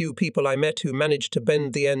one of the few people I met who managed to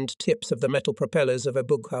bend the end tips of the metal propellers of a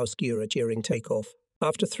Bughausgear during takeoff.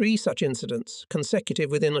 After 3 such incidents,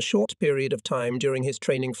 consecutive within a short period of time during his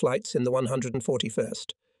training flights in the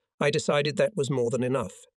 141st, I decided that was more than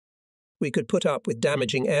enough. We could put up with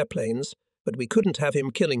damaging airplanes, but we couldn't have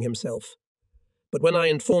him killing himself. But when I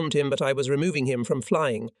informed him that I was removing him from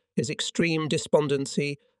flying, his extreme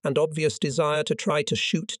despondency and obvious desire to try to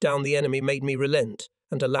shoot down the enemy made me relent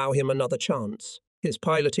and allow him another chance. His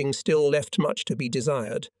piloting still left much to be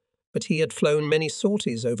desired, but he had flown many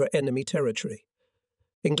sorties over enemy territory.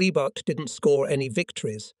 Engelbach didn't score any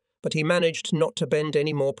victories, but he managed not to bend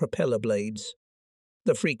any more propeller blades.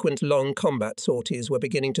 The frequent long combat sorties were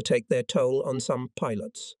beginning to take their toll on some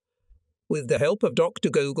pilots. With the help of Dr.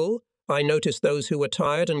 Google, I noticed those who were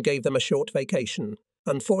tired and gave them a short vacation.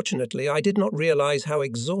 Unfortunately, I did not realize how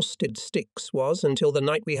exhausted Sticks was until the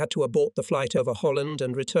night we had to abort the flight over Holland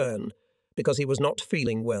and return, because he was not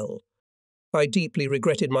feeling well. I deeply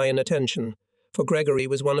regretted my inattention, for Gregory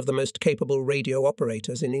was one of the most capable radio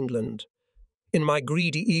operators in England. In my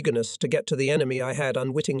greedy eagerness to get to the enemy, I had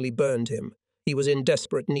unwittingly burned him. He was in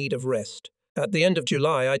desperate need of rest. At the end of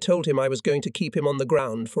July, I told him I was going to keep him on the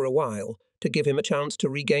ground for a while, to give him a chance to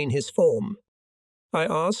regain his form. I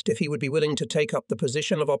asked if he would be willing to take up the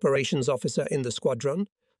position of operations officer in the squadron,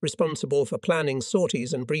 responsible for planning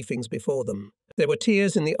sorties and briefings before them. There were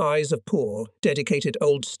tears in the eyes of poor, dedicated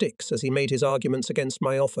old Sticks as he made his arguments against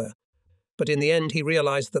my offer, but in the end he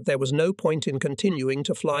realized that there was no point in continuing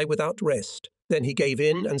to fly without rest. Then he gave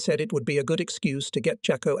in and said it would be a good excuse to get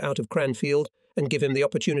Jacko out of Cranfield and give him the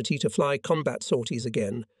opportunity to fly combat sorties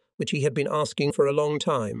again, which he had been asking for a long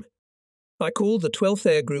time. I called the 12th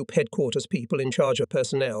Air Group headquarters people in charge of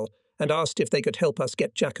personnel and asked if they could help us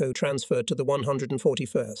get Jacko transferred to the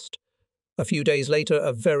 141st. A few days later,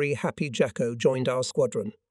 a very happy Jacko joined our squadron.